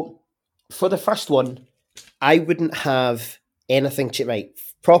 So for the first one, I wouldn't have anything to right,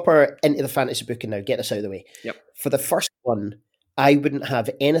 proper into the fantasy booking now, get this out of the way. Yep. For the first one, I wouldn't have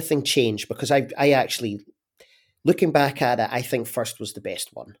anything changed because I actually, looking back at it, I think first was the best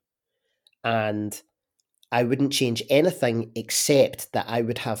one. And I wouldn't change anything except that I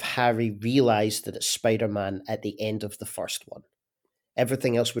would have Harry realise that it's Spider-Man at the end of the first one.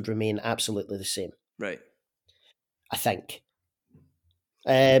 Everything else would remain absolutely the same. Right. I think.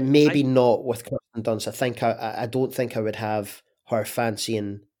 Maybe not with Kirsten Dunst. I don't think I would have her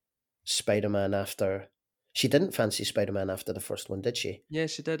fancying Spider-Man after. She didn't fancy Spider-Man after the first one, did she? Yeah,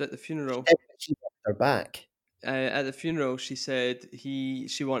 she did at the funeral. She got her back. At the funeral, she said she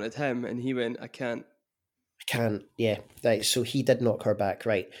wanted him, and he went, "I can't." Can't, yeah. Right, so he did knock her back,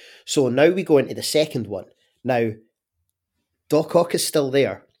 right. So now we go into the second one. Now, Doc Ock is still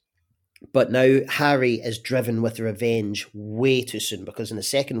there, but now Harry is driven with revenge way too soon because in the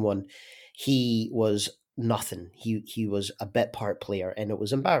second one, he was nothing. He was a bit part player and it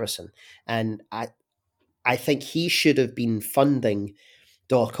was embarrassing. And I think he should have been funding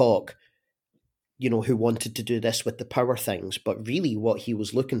Doc Ock, who wanted to do this with the power things, but really what he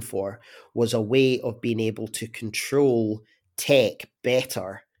was looking for was a way of being able to control tech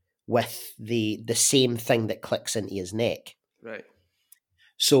better with the same thing that clicks into his neck. Right.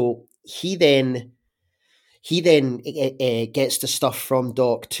 So he then gets the stuff from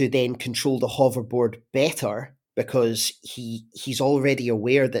Doc to then control the hoverboard better because he's already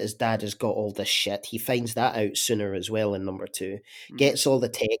aware that his dad has got all this shit. He finds that out sooner as well in number 2, gets all the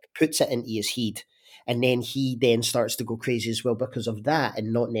tech, puts it into his head, and then he then starts to go crazy as well because of that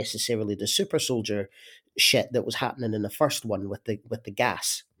and not necessarily the super soldier shit that was happening in the first one with the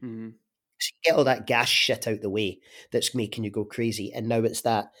gas. Mm-hmm. So you get all that gas shit out the way that's making you go crazy, and now it's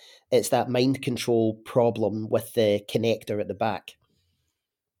that mind control problem with the connector at the back.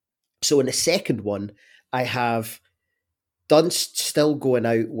 So in the second one, I have Dunst still going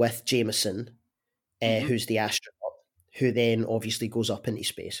out with Jameson, who's the astronaut, who then obviously goes up into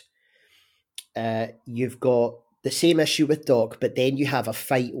space. You've got the same issue with Doc, but then you have a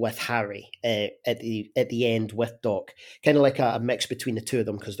fight with Harry at the end with Doc, kind of like a mix between the two of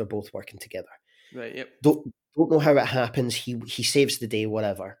them because they're both working together. Right. Yep. Don't know how it happens. He saves the day,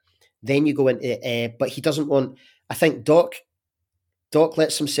 whatever. Then you go into, but he doesn't want. I think Doc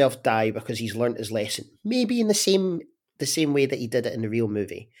lets himself die because he's learned his lesson. Maybe in the same way that he did it in the real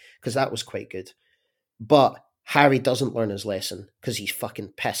movie, because that was quite good. But Harry doesn't learn his lesson because he's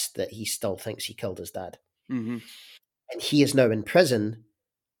fucking pissed that he still thinks he killed his dad. Mm-hmm. And he is now in prison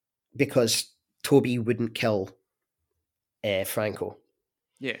because Toby wouldn't kill Franco.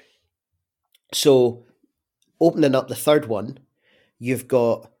 Yeah. So, opening up the third one, you've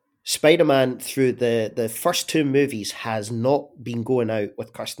got Spider-Man through the first 2 movies has not been going out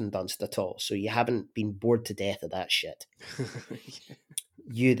with Kirsten Dunst at all. So you haven't been bored to death of that shit. Yeah.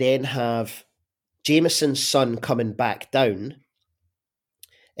 You then have Jameson's son coming back down.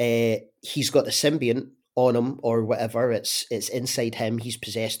 He's got the symbiont on him or whatever. It's inside him. He's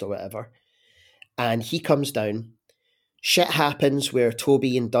possessed or whatever. And he comes down. Shit happens where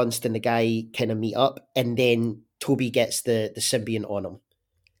Toby and Dunst and the guy kind of meet up, and then Toby gets the symbiont on him.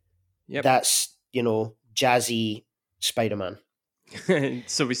 Yep. That's, jazzy Spider-Man.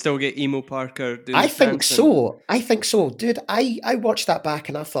 So we still get Emo Parker doing I think so. Dude, I watched that back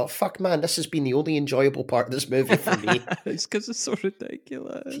and I thought, fuck man, this has been the only enjoyable part of this movie for me. It's because it's so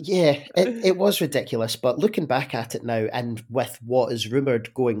ridiculous. Yeah, it was ridiculous, but looking back at it now and with what is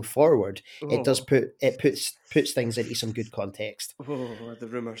rumoured going forward, it puts things into some good context. Oh, the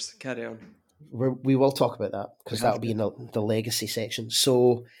rumours. Carry on. We will talk about that because that'll be in the legacy section.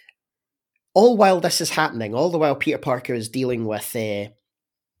 So all while this is happening, all the while Peter Parker is dealing with all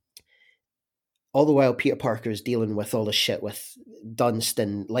the shit with Dunst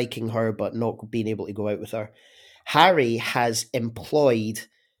and liking her but not being able to go out with her, Harry has employed,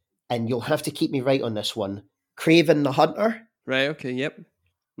 and you'll have to keep me right on this one, Kraven the Hunter. Right, okay, yep.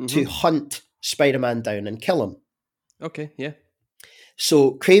 Mm-hmm. To hunt Spider-Man down and kill him. Okay, yeah.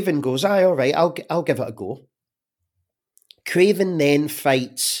 So Kraven goes, aye, all right, I'll give it a go. Kraven then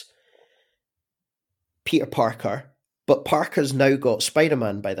fights Peter Parker, but Parker's now got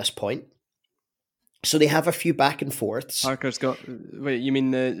Spider-Man by this point. So they have a few back and forths. Parker's got... Wait, you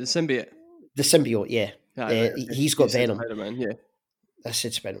mean the symbiote? The symbiote, yeah. Right. He's got Venom. Spider-Man, yeah. I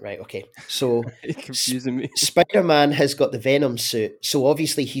said Spider-Man, right, okay. So confusing me. Spider-Man has got the Venom suit, so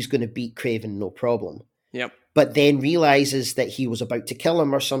obviously he's going to beat Kraven, no problem. Yep. But then realizes that he was about to kill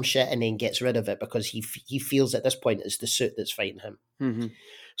him or some shit and then gets rid of it because he feels at this point it's the suit that's fighting him. Mm-hmm.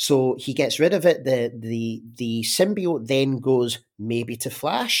 So he gets rid of it. The symbiote then goes maybe to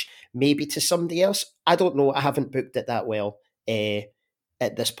Flash, maybe to somebody else. I don't know. I haven't booked it that well.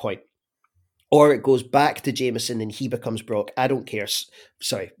 at this point. Or it goes back to Jameson and he becomes Brock. I don't care.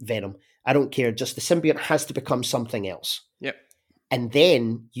 Sorry, Venom. I don't care. Just the symbiote has to become something else. Yep. And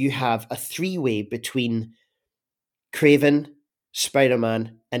then you have a three-way between Kraven,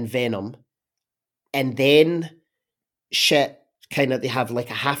 Spider-Man, and Venom. And then shit, kind of, they have like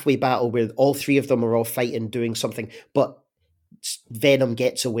a halfway battle where all three of them are all fighting, doing something. But Venom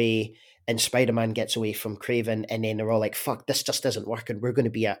gets away and Spider-Man gets away from Kraven. And then they're all like, fuck, this just isn't working. We're going to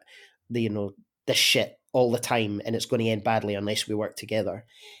be at this shit all the time, and it's going to end badly unless we work together.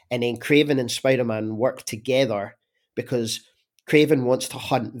 And then Kraven and Spider-Man work together because Kraven wants to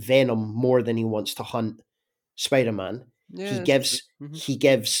hunt Venom more than he wants to hunt Spider-Man. Yeah, he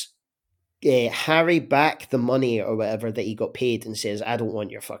gives Harry back the money or whatever that he got paid and says, I don't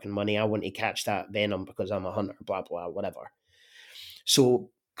want your fucking money. I want to catch that Venom because I'm a hunter, blah, blah, whatever. So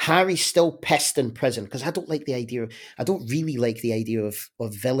Harry's still pissed in prison because I don't really like the idea of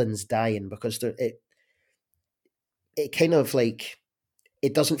villains dying because it kind of like,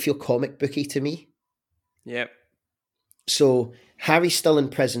 it doesn't feel comic booky to me. Yep. So Harry's still in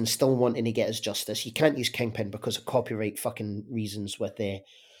prison, still wanting to get his justice. You can't use Kingpin because of copyright fucking reasons with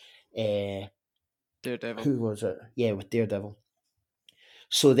Daredevil. Who was it? Yeah, with Daredevil.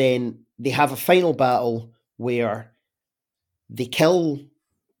 So then they have a final battle where they kill.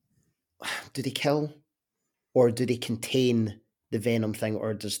 Do they kill, or do they contain the Venom thing,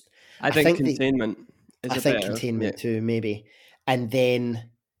 or does I think containment? I think containment too, maybe. And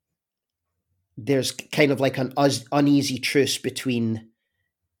then there's kind of like an uneasy truce between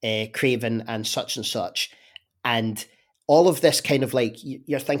Kraven and such, and all of this kind of like,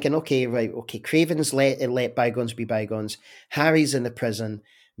 you're thinking, okay, Kraven's let bygones be bygones. Harry's in the prison.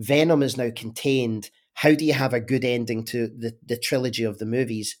 Venom is now contained. How do you have a good ending to the trilogy of the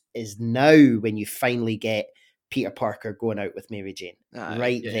movies is now when you finally get Peter Parker going out with Mary Jane.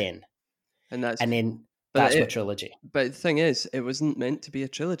 Then. And then that's my trilogy. But the thing is, it wasn't meant to be a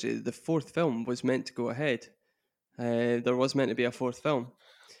trilogy. The fourth film was meant to go ahead. There was meant to be a fourth film.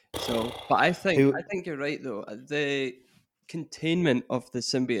 So, but I think you're right though. The containment of the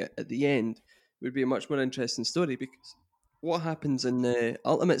symbiote at the end would be a much more interesting story, because what happens in the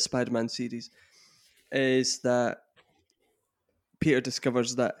Ultimate Spider-Man series is that Peter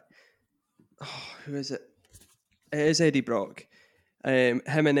discovers that who is it? It is Eddie Brock. Him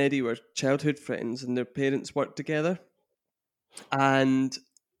and Eddie were childhood friends, and their parents worked together. And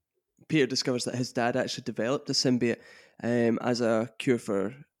Peter discovers that his dad actually developed the symbiote as a cure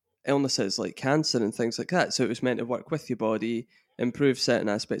for illnesses like cancer and things like that. So it was meant to work with your body, improve certain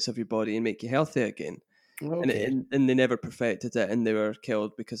aspects of your body, and make you healthy again. Okay. And they never perfected it, and they were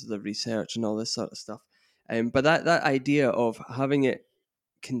killed because of the research and all this sort of stuff. But that idea of having it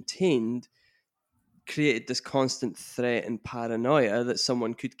contained created this constant threat and paranoia that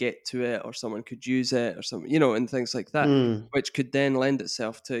someone could get to it, or someone could use it, or something, and things like that, which could then lend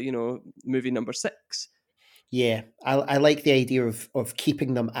itself to, movie number 6. Yeah, I like the idea of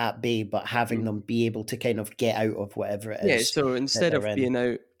keeping them at bay, but having them be able to kind of get out of whatever it is. Yeah, so instead of being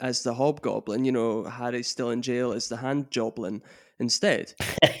out as the Hobgoblin, Harry's still in jail as the Handjoblin instead.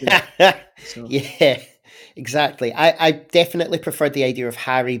 So. Yeah, exactly. I definitely prefer the idea of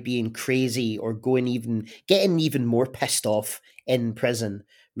Harry being crazy or getting even more pissed off in prison,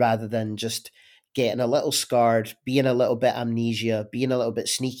 rather than just getting a little scarred, being a little bit amnesia, being a little bit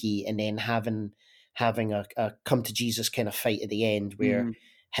sneaky, and then having a come to Jesus kind of fight at the end where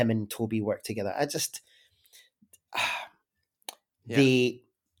him and Toby work together. I just the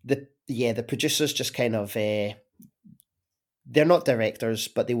producers just kind of they're not directors,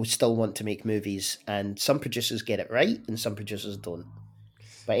 but they would still want to make movies, and some producers get it right and some producers don't.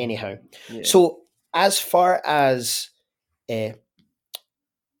 But anyhow, so as far as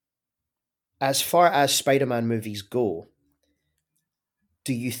Spider-Man movies go,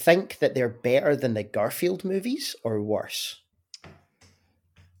 do you think that they're better than the Garfield movies or worse?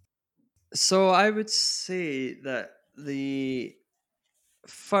 So I would say that the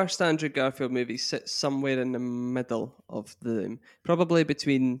first Andrew Garfield movie sits somewhere in the middle of them, probably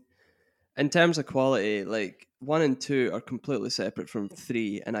between, in terms of quality, like 1 and 2 are completely separate from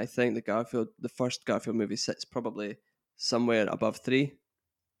 3, and I think the first Garfield movie sits probably somewhere above 3.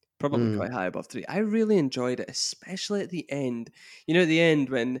 Probably quite high above 3. I really enjoyed it, especially at the end. At the end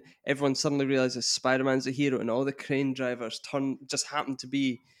when everyone suddenly realizes Spider-Man's a hero and all the crane drivers just happen to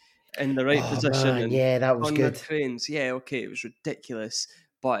be in the right position. Man, and yeah, that was good. Cranes. Yeah, okay, it was ridiculous,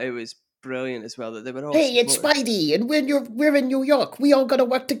 but it was brilliant as well that they were all Hey, it's supporting. Spidey, and we're in New York. We all got to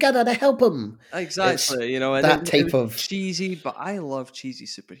work together to help him. It's Exactly, you know, and that it type was of. cheesy, but I love cheesy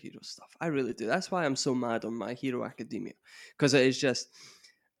superhero stuff. I really do. That's why I'm so mad on My Hero Academia, because it is just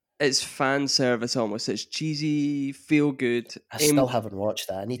it's fan service almost. It's cheesy, feel good, I still haven't watched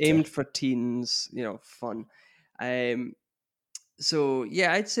that. I need to. aimed for teens. You know, fun. Um, so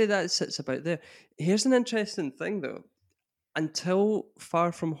yeah, I'd say that sits about there. Here's an interesting thing though. Until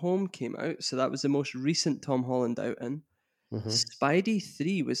Far From Home came out, so that was the most recent Tom Holland outing. Mhm. Spidey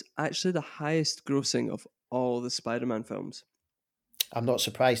 3 was actually the highest grossing of all the Spider-Man films. I'm not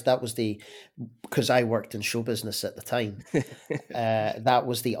surprised. That was because I worked in show business at the time. That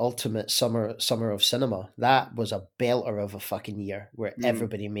was the ultimate summer of cinema. That was a belter of a fucking year where Mm.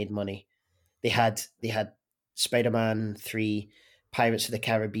 everybody made money. They had Spider-Man 3, Pirates of the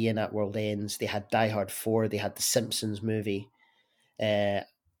Caribbean at World Ends. They had Die Hard 4. They had the Simpsons movie.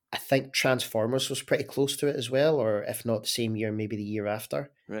 I think Transformers was pretty close to it as well, or if not the same year, maybe the year after.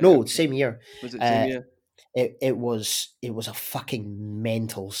 Right, No, okay. same year. Was it same Uh, year? it was a fucking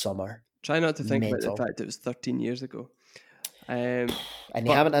mental summer. Try not to think about the Mental. fact it was 13 years ago. Um, And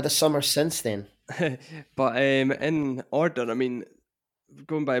they but haven't had a summer since then. but in order, I mean,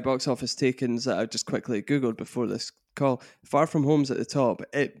 going by box office takings that I've just quickly Googled before this call, Far From Home's at the top.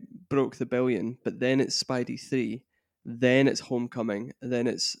 It broke the billion, but then it's Spidey 3, then it's Homecoming, then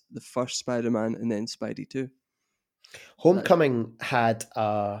it's the first Spider-Man, and then Spidey 2. Homecoming had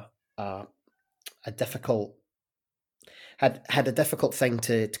a difficult had a difficult thing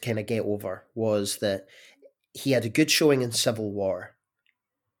to kind of get over, was that he had a good showing in Civil War,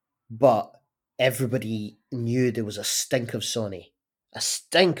 but everybody knew there was a stink of Sony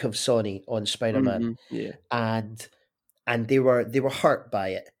on Spider-Man, Yeah. and they were hurt by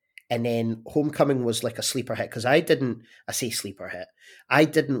it. And then Homecoming was like a sleeper hit, because I say sleeper hit. I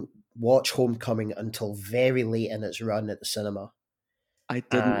didn't watch Homecoming until very late in its run at the cinema, I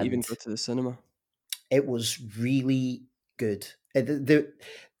didn't even and go to the cinema. it was really good.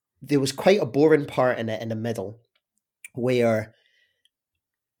 There was quite a boring part in it in the middle, where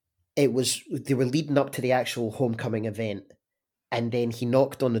they were leading up to the actual Homecoming event, and then he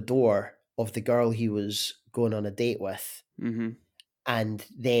knocked on the door of the girl he was going on a date with, Mm-hmm. and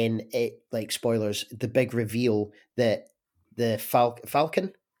then it, like, spoilers, the big reveal that the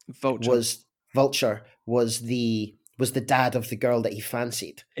Falcon Vulture. was Vulture was the dad of the girl that he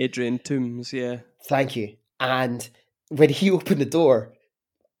fancied. Adrian Toomes, yeah. Thank you. And when he opened the door,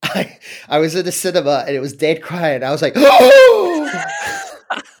 I was in the cinema and it was dead quiet. I was like, oh!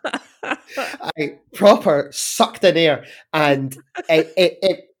 I proper sucked in air, and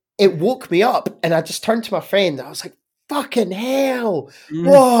it woke me up, and I just turned to my friend. I was like, fucking hell!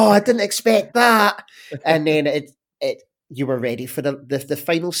 Whoa, I didn't expect that. And then you were ready for the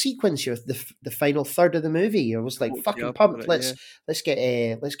final sequence, the final third of the movie. I was like, Woke you fucking up for pumped. it,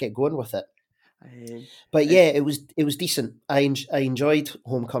 yeah. Let's get going with it. But It- yeah, it was decent. I enjoyed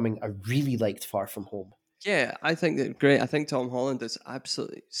Homecoming. I really liked Far From Home. yeah, I think they're great. I think Tom Holland is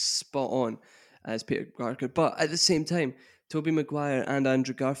absolutely spot on as Peter Parker. But at the same time, Tobey Maguire and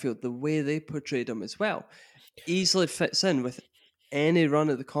Andrew Garfield, the way they portrayed him as well, easily fits in with any run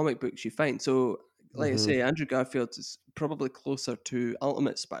of the comic books you find. So, like I Mhm. say, Andrew Garfield is probably closer to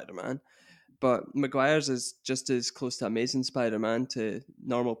Ultimate Spider-Man, but Maguire's is just as close to Amazing Spider-Man to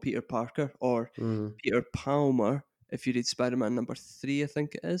normal Peter Parker, or Mm. Peter Palmer, if you read Spider-Man number 3, I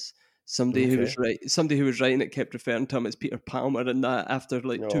think it is. Somebody Okay. who was writing it kept referring to him as Peter Palmer, and that after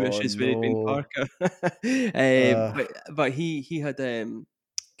like 2 Oh issues where he'd been no. Parker. Uh, But he had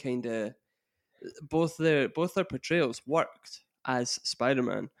kind of both their portrayals worked as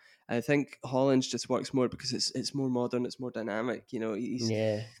Spider-Man. I think Holland's just works more because it's more modern, it's more dynamic. You know,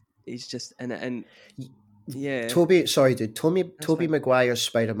 yeah. he's just in it, and yeah, Sorry, dude. that's Toby fine. Maguire's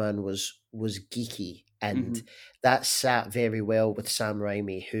Spider-Man was geeky, and Hmm. that sat very well with Sam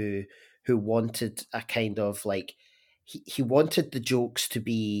Raimi, who wanted a kind of like, he wanted the jokes to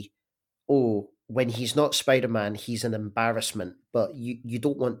be, oh, when he's not Spider-Man, he's an embarrassment, but you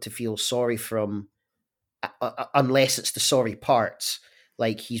don't want to feel sorry from, unless it's the sorry parts,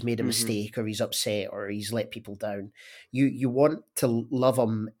 like he's made a Hmm. mistake or he's upset or he's let people down. You want to love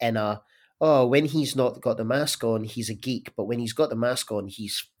him in a, oh, when he's not got the mask on, he's a geek, but when he's got the mask on,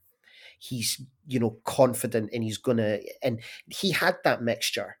 he's confident, and he's gonna, and he had that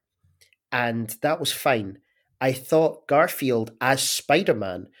mixture, and that was fine. I thought Garfield as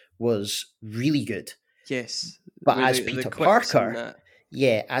Spider-Man was really good, Yes, but with as the Peter quips and Parker, that.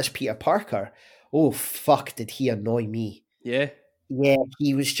 yeah, as Peter Parker, oh fuck, did he annoy me? Yeah, Yeah,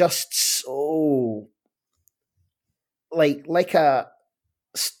 he was just so like a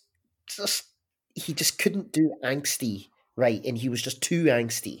just he just couldn't do angsty right, and he was just too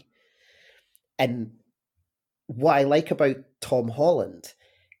angsty. And what I like about Tom Holland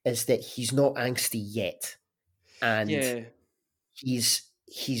is that he's not angsty yet, and Yeah.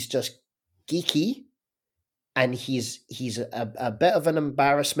 he's just geeky, and he's a bit of an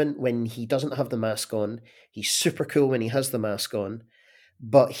embarrassment when he doesn't have the mask on. He's super cool when he has the mask on,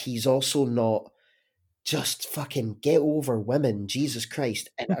 but he's also not just fucking get over women, Jesus Christ.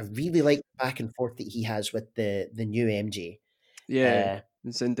 And I really like the back and forth that he has with the new MJ. Yeah.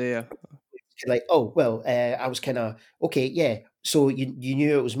 Zendaya. Like, oh well, I was kind of okay, yeah. So you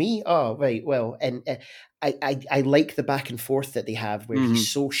knew it was me? Oh right, well, and I like the back and forth that they have where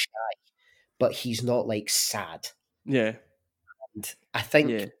he's so shy, but he's not like sad. Yeah. And Yeah. I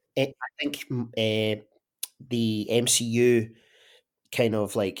think the MCU kind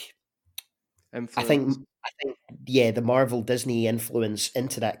of like Influence. I think yeah, the Marvel Disney influence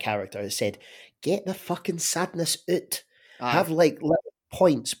into that character has said, get the fucking sadness out. Aye. Have like little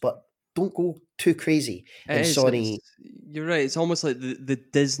points, but don't go too crazy. It And is. Sony, You're right. It's almost like the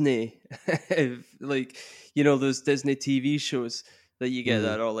Disney, like those Disney TV shows that you get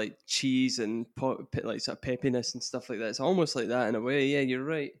that are all like cheese and like sort of peppiness and stuff like that. It's almost like that in a way. Yeah, you're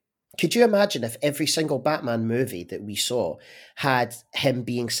right. could you imagine if every single Batman movie that we saw had him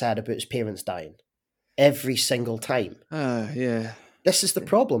being sad about his parents dying every single time? Yeah. This is the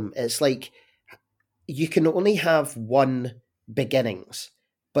problem. It's like you can only have one beginnings,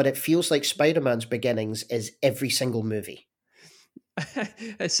 but it feels like Spider-Man's beginnings is every single movie.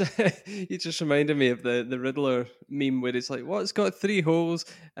 You just reminded me of the Riddler meme where it's like, "What? It's got 3 holes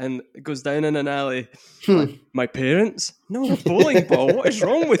and it goes down in an alley." Like, my parents? No, a bowling ball. What is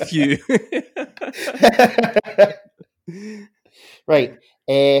wrong with you? Right.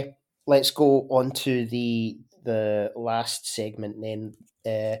 Let's go on to the last segment then.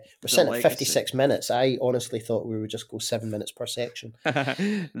 We're sitting at 56 minutes. I honestly thought we would just go 7 minutes per section.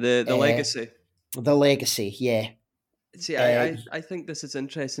 the legacy. The legacy, yeah. See, I think this is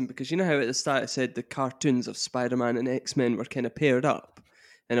interesting because you know how at the start I said the cartoons of Spider-Man and X-Men were kind of paired up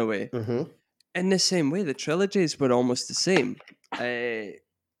in a way. Mm-hmm. In the same way, the trilogies were almost the same.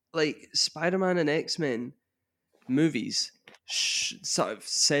 Like Spider-Man and X-Men movies sort of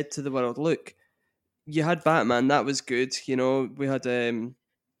said to the world, look, you had Batman, that was good. You know, we've had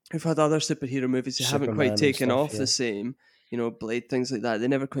other superhero movies that haven't quite taken off the same. You know, Blade, things like that. They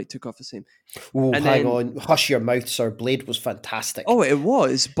never quite took off the same. Oh, hang on. Hush your mouth, sir. Blade was fantastic. Oh, it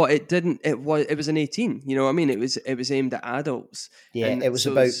was, but it didn't. It was an 18. You know what I mean? It was aimed at adults. Yeah, and it was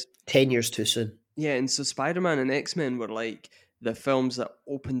about 10 years too soon. Yeah, and so Spider-Man and X-Men were like the films that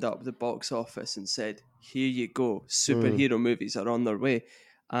opened up the box office and said, here you go, superhero movies are on their way.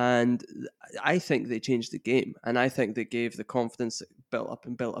 And I think they changed the game. And I think they gave the confidence that built up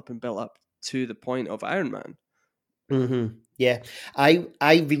and built up and built up to the point of Iron Man. Mm-hmm. Yeah, I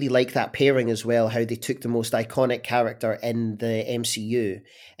really like that pairing as well, how they took the most iconic character in the MCU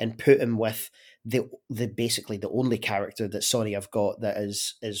and put him with the basically the only character that Sony have got that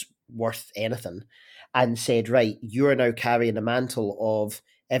is worth anything, and said, right, you are now carrying the mantle of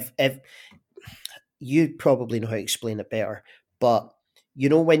if you probably know how to explain it better, but you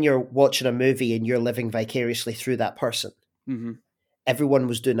know when you're watching a movie and you're living vicariously through that person, everyone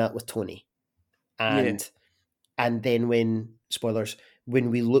was doing that with Tony, and then when spoilers, when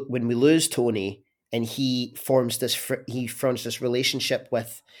we lose Tony and he forms this relationship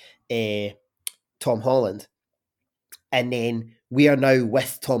with Tom Holland, and then we are now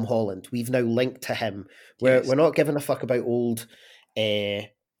with Tom Holland. We've now linked to him. We're not giving a fuck about old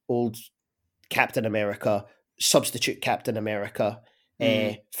Captain America, substitute Captain America,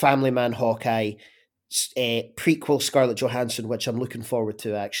 Family Man Hawkeye, prequel Scarlett Johansson, which I'm looking forward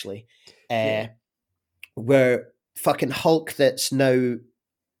to actually. Where fucking Hulk that's now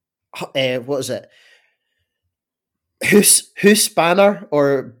what is it? Who's Banner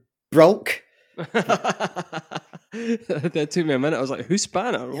or Brulk? That took me a minute. I was like, who's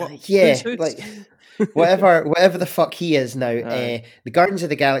Banner? What? Yeah, who's? Like whatever the fuck he is now. The Guardians of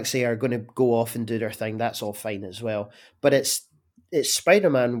the Galaxy are going to go off and do their thing. That's all fine as well. But it's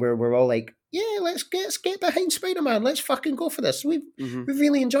Spider-Man where we're all like, yeah, let's get behind Spider-Man. Let's fucking go for this. We've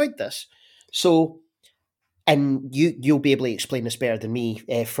really enjoyed this. So. And you'll be able to explain this better than me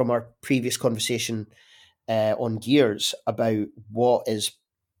from our previous conversation on Gears about what is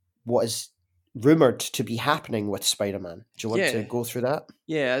rumored to be happening with Spider-Man. Do you want to go through that?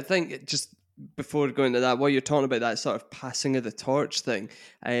 Yeah, I think just before going to that, while you're talking about that sort of passing of the torch thing,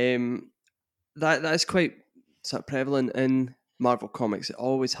 that's quite sort of prevalent in Marvel comics. It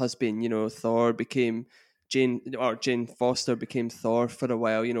always has been. You know, Thor became Jane Foster became Thor for a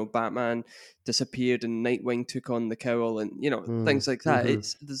while. You know, Batman disappeared and Nightwing took on the cowl, and you know things like that.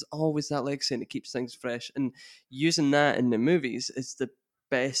 There's always that legacy, and it keeps things fresh. And using that in the movies is the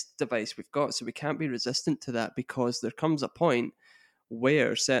best device we've got. So we can't be resistant to that, because there comes a point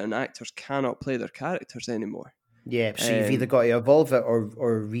where certain actors cannot play their characters anymore. Yeah, so you've either got to evolve it or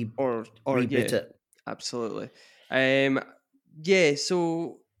reboot it. Absolutely.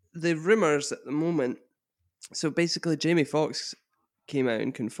 So the rumors at the moment. So basically, Jamie Foxx came out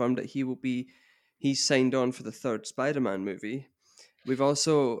and confirmed that he's signed on for the third Spider-Man movie. We've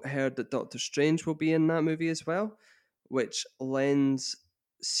also heard that Doctor Strange will be in that movie as well, which lends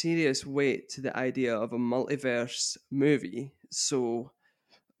serious weight to the idea of a multiverse movie. So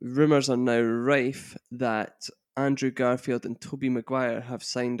rumors are now rife that Andrew Garfield and Tobey Maguire have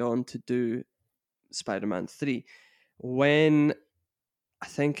signed on to do Spider-Man 3. When I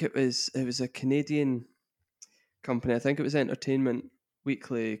think it was a Canadian company, I think it was Entertainment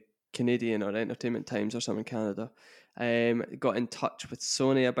Weekly Canadian or Entertainment Times or something in Canada, got in touch with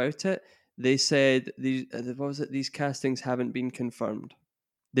Sony about it. They said these castings haven't been confirmed.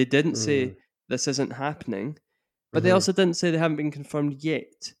 They didn't say this isn't happening, but they also didn't say they haven't been confirmed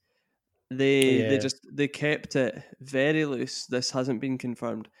yet. They kept it very loose. This hasn't been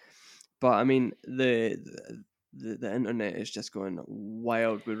confirmed, but I mean the internet is just going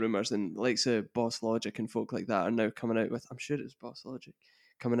wild with rumors, and like Boss Logic and folk like that are now coming out with. I'm sure it's Boss Logic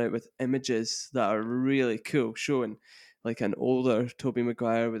coming out with images that are really cool, showing like an older Tobey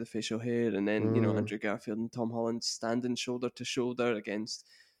Maguire with the facial hair, and then Andrew Garfield and Tom Holland standing shoulder to shoulder against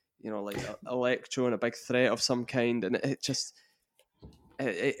like Electro and a big threat of some kind, and it just.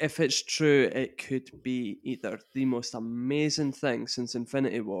 If it's true, it could be either the most amazing thing since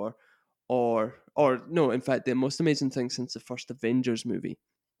Infinity War, or no, in fact, the most amazing thing since the first Avengers movie,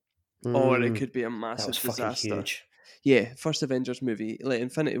 or it could be a massive disaster. Huge. Yeah, first Avengers movie, like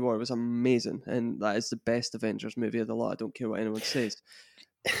Infinity War, was amazing, and that is the best Avengers movie of the lot. I don't care what anyone says,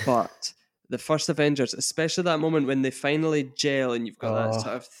 but the first Avengers, especially that moment when they finally gel, and you've got that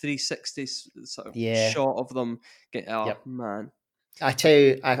sort of 360 sort of shot of them. Man. I tell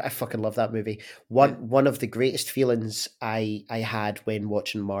you, I fucking love that movie. One of the greatest feelings I had when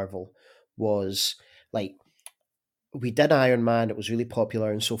watching Marvel was like, we did Iron Man, it was really popular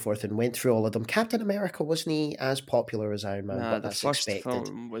and so forth, and went through all of them. Captain America wasn't he as popular as Iron Man, but that's expected. The first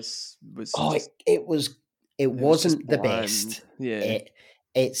film was it wasn't the best. Yeah,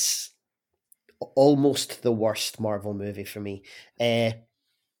 it's almost the worst Marvel movie for me.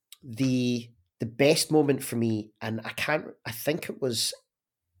 The best moment for me, and I think it was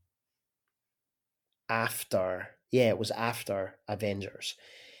after Avengers.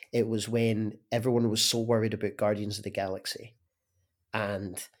 It was when everyone was so worried about Guardians of the Galaxy,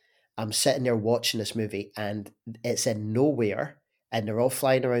 and I'm sitting there watching this movie, and it's in nowhere, and they're all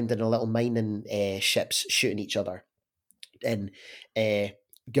flying around in a little mining ships shooting each other, and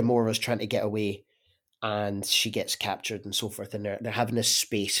Gamora's trying to get away, and she gets captured and so forth, and they're having this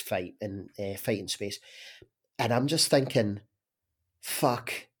space fight and fight in space, and I'm just thinking,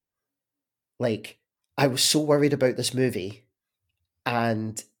 fuck, like, I was so worried about this movie,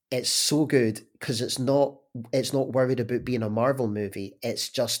 and it's so good because it's not worried about being a Marvel movie. It's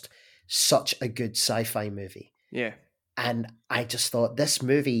just such a good sci-fi movie. Yeah. And I just thought, this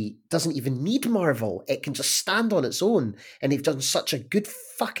movie doesn't even need Marvel. It can just stand on its own. And they've done such a good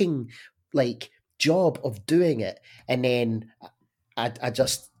fucking job of doing it. And then I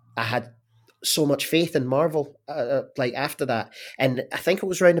had so much faith in Marvel after that. And I think it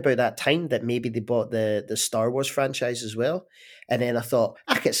was around about that time that maybe they bought the Star Wars franchise as well. And then I thought,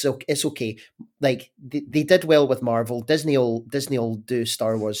 it's okay. Like, they did well with Marvel. Disney will do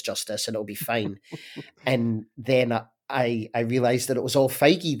Star Wars justice and it'll be fine. And then I realized that it was all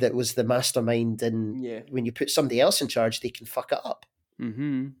Feige that was the mastermind, and when you put somebody else in charge, they can fuck it up.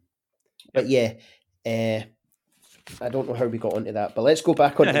 Mm-hmm. But I don't know how we got onto that, but let's go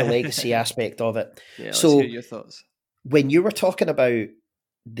back onto the legacy aspect of it. Yeah, let's hear your thoughts. When you were talking about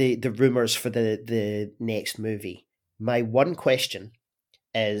the rumors for the next movie, my one question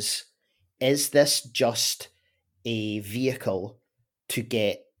is this just a vehicle to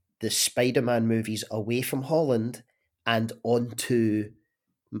get the Spider-Man movies away from Holland and onto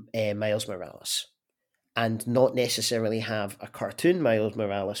Miles Morales, and not necessarily have a cartoon Miles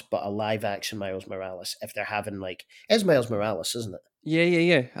Morales, but a live action Miles Morales? If they're having it's Miles Morales, isn't it?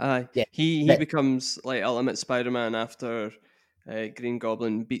 Yeah. He becomes like Ultimate Spider-Man after Green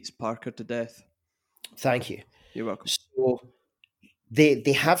Goblin beats Parker to death. Thank you. You're welcome. So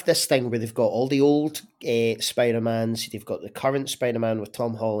they have this thing where they've got all the old Spider-Mans, they've got the current Spider-Man with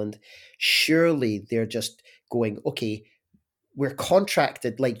Tom Holland. Surely they're just going, okay, we're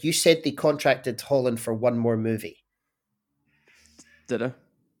contracted. Like you said, they contracted Holland for one more movie. Did I?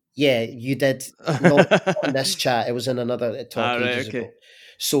 Yeah, you did. Not on this chat. It was in another talk ages ago.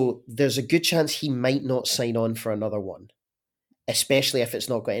 So there's a good chance he might not sign on for another one, especially if it's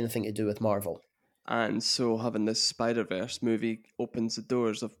not got anything to do with Marvel. And so having this Spider-Verse movie opens the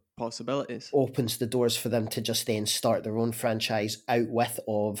doors of possibilities. Opens the doors for them to just then start their own franchise out with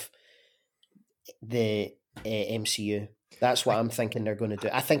of the MCU. That's what I'm thinking they're going to do.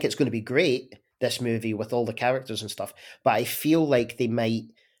 I think it's going to be great, this movie, with all the characters and stuff. But I feel like they might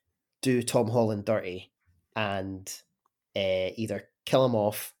do Tom Holland dirty and either kill him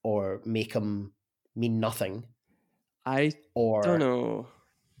off or make him mean nothing. I don't know.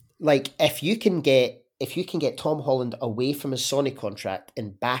 Like if you can get Tom Holland away from his Sony contract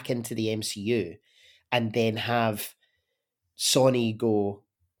and back into the MCU, and then have Sony go,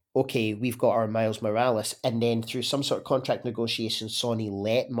 okay, we've got our Miles Morales, and then through some sort of contract negotiation, Sony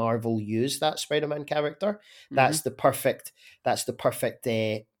let Marvel use that Spider-Man character. Mm-hmm. That's the perfect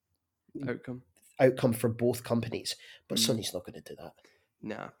outcome for both companies. But Sony's not going to do that.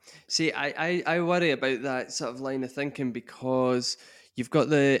 No. See, I worry about that sort of line of thinking because you've got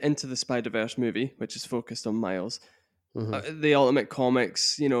the Into the Spider-Verse movie, which is focused on Miles. Mm-hmm. The Ultimate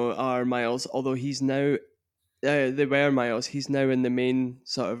Comics, are Miles, although he's now, they were Miles, he's now in the main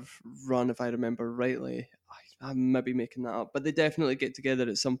sort of run, if I remember rightly. I'm maybe making that up, but they definitely get together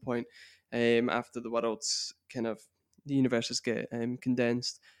at some point after the worlds the universes get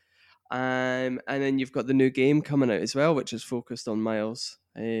condensed. And then you've got the new game coming out as well, which is focused on Miles,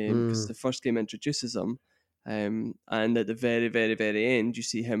 because the first game introduces him, and at the very, very, very end, you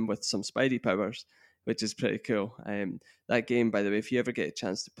see him with some Spidey powers, which is pretty cool. That game, by the way, if you ever get a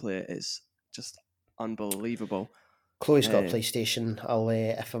chance to play it, is just unbelievable. Chloe's got a PlayStation. I'll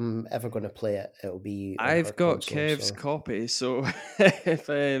if I'm ever going to play it, it'll be. I've got Kev's copy, so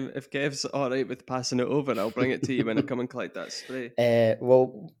if Kev's all right with passing it over, I'll bring it to you when I come and collect that spray.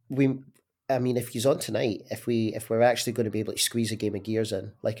 Well, if he's on tonight, if we're actually going to be able to squeeze a game of Gears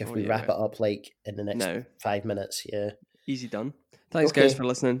in, like if we wrap it up like in the next 5 minutes, yeah, easy done. Thanks, guys, for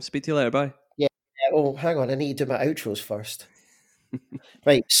listening. Speak to you later. Bye. Yeah. Oh, hang on, I need to do my outros first.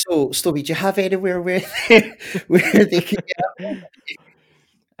 Right, so Stobie, do you have anywhere where they can get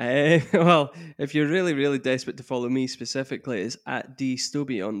well, if you're really, really desperate to follow me specifically, it's at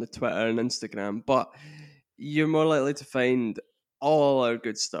dstobie on the Twitter and Instagram, but you're more likely to find all our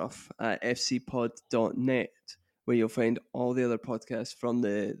good stuff at fcpod.net, where you'll find all the other podcasts from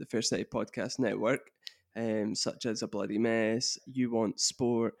the Fair City Podcast Network, such as A Bloody Mess, You Want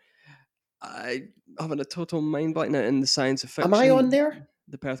Sport, I having a total mind blank now in the science of fiction. Am I on there?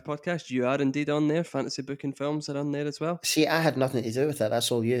 The Perth Podcast. You are indeed on there. Fantasy Book and Films are on there as well. See, I had nothing to do with that.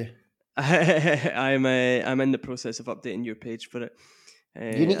 That's all you. I'm in the process of updating your page for it.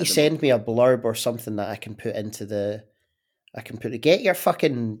 You need to send me a blurb or something that I can put into the. Get your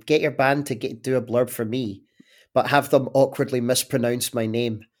band to do a blurb for me, but have them awkwardly mispronounce my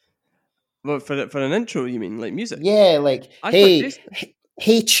name. Well, for an intro, you mean like music? Yeah, like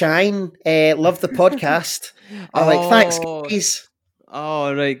Hey Chine, love the podcast. I'm like, thanks guys.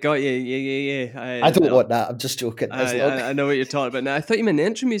 Oh right, got you. Yeah. I don't want that. I'm just joking. I know what you're talking about now. I thought you meant the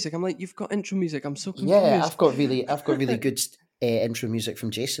intro music. I'm like, you've got intro music. I'm so confused. Yeah, I've got really good intro music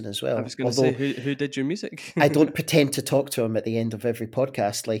from Jason as well. I was going to say, who did your music? I don't pretend to talk to him at the end of every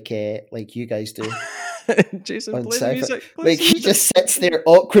podcast like you guys do. Jason, play the music. He just sits there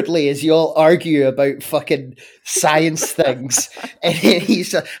awkwardly as you all argue about fucking science things,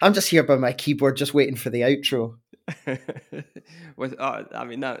 and I'm just here by my keyboard, just waiting for the outro.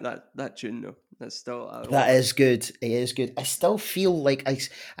 That tune though, that's still that is good. It is good. I still feel like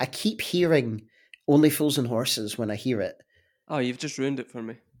I keep hearing Only Fools and Horses when I hear it. Oh, you've just ruined it for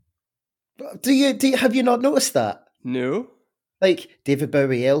me. Do you have you not noticed that? No. Like David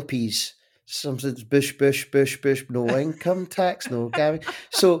Bowie LPs. Something's bush, no income tax, no Gary.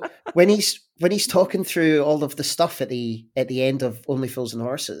 So when he's talking through all of the stuff at the end of Only Fools and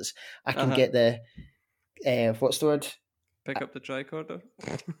Horses, I can get the what's the word? Pick up the tricorder.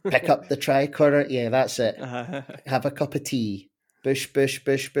 Pick up the tricorder. Yeah, that's it. Have a cup of tea. Bush.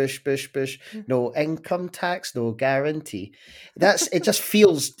 No income tax, no guarantee. It just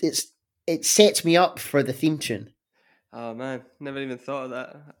feels it sets me up for the theme tune. Oh man, never even thought of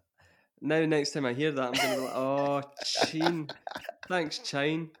that. Now, next time I hear that, I'm going to be like, oh, Chine. Thanks,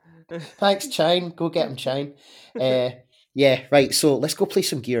 Chine. Thanks, Chine. Go get him, Chine. Yeah, right. So let's go play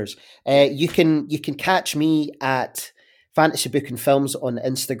some Gears. You can catch me at Fantasy Book and Films on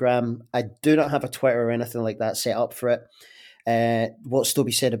Instagram. I do not have a Twitter or anything like that set up for it. What's to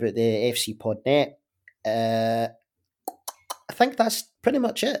be said about the FC Podnet? I think that's pretty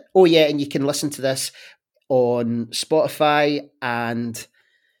much it. Oh yeah, and you can listen to this on Spotify and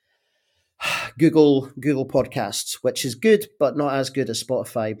Google Podcasts, which is good, but not as good as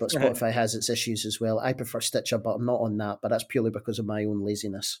Spotify. But Spotify has its issues as well. I prefer Stitcher, but I'm not on that. But that's purely because of my own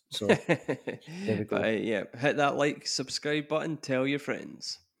laziness. So there we go. Yeah, hit that like, subscribe button. Tell your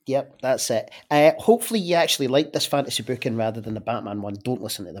friends. Yep, that's it. Hopefully you actually like this fantasy booking rather than the Batman one. Don't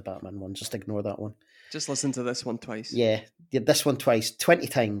listen to the Batman one. Just ignore that one. Just listen to this one twice. Yeah, this one twice, 20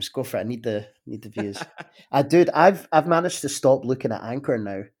 times. Go for it. I need the views. I've managed to stop looking at Anchor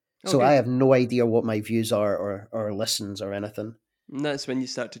now. So I have no idea what my views are or listens or anything. And that's when you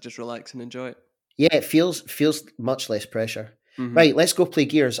start to just relax and enjoy it. Yeah, it feels much less pressure. Mm-hmm. Right, let's go play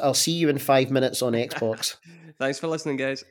Gears. I'll see you in 5 minutes on Xbox. Thanks for listening, guys.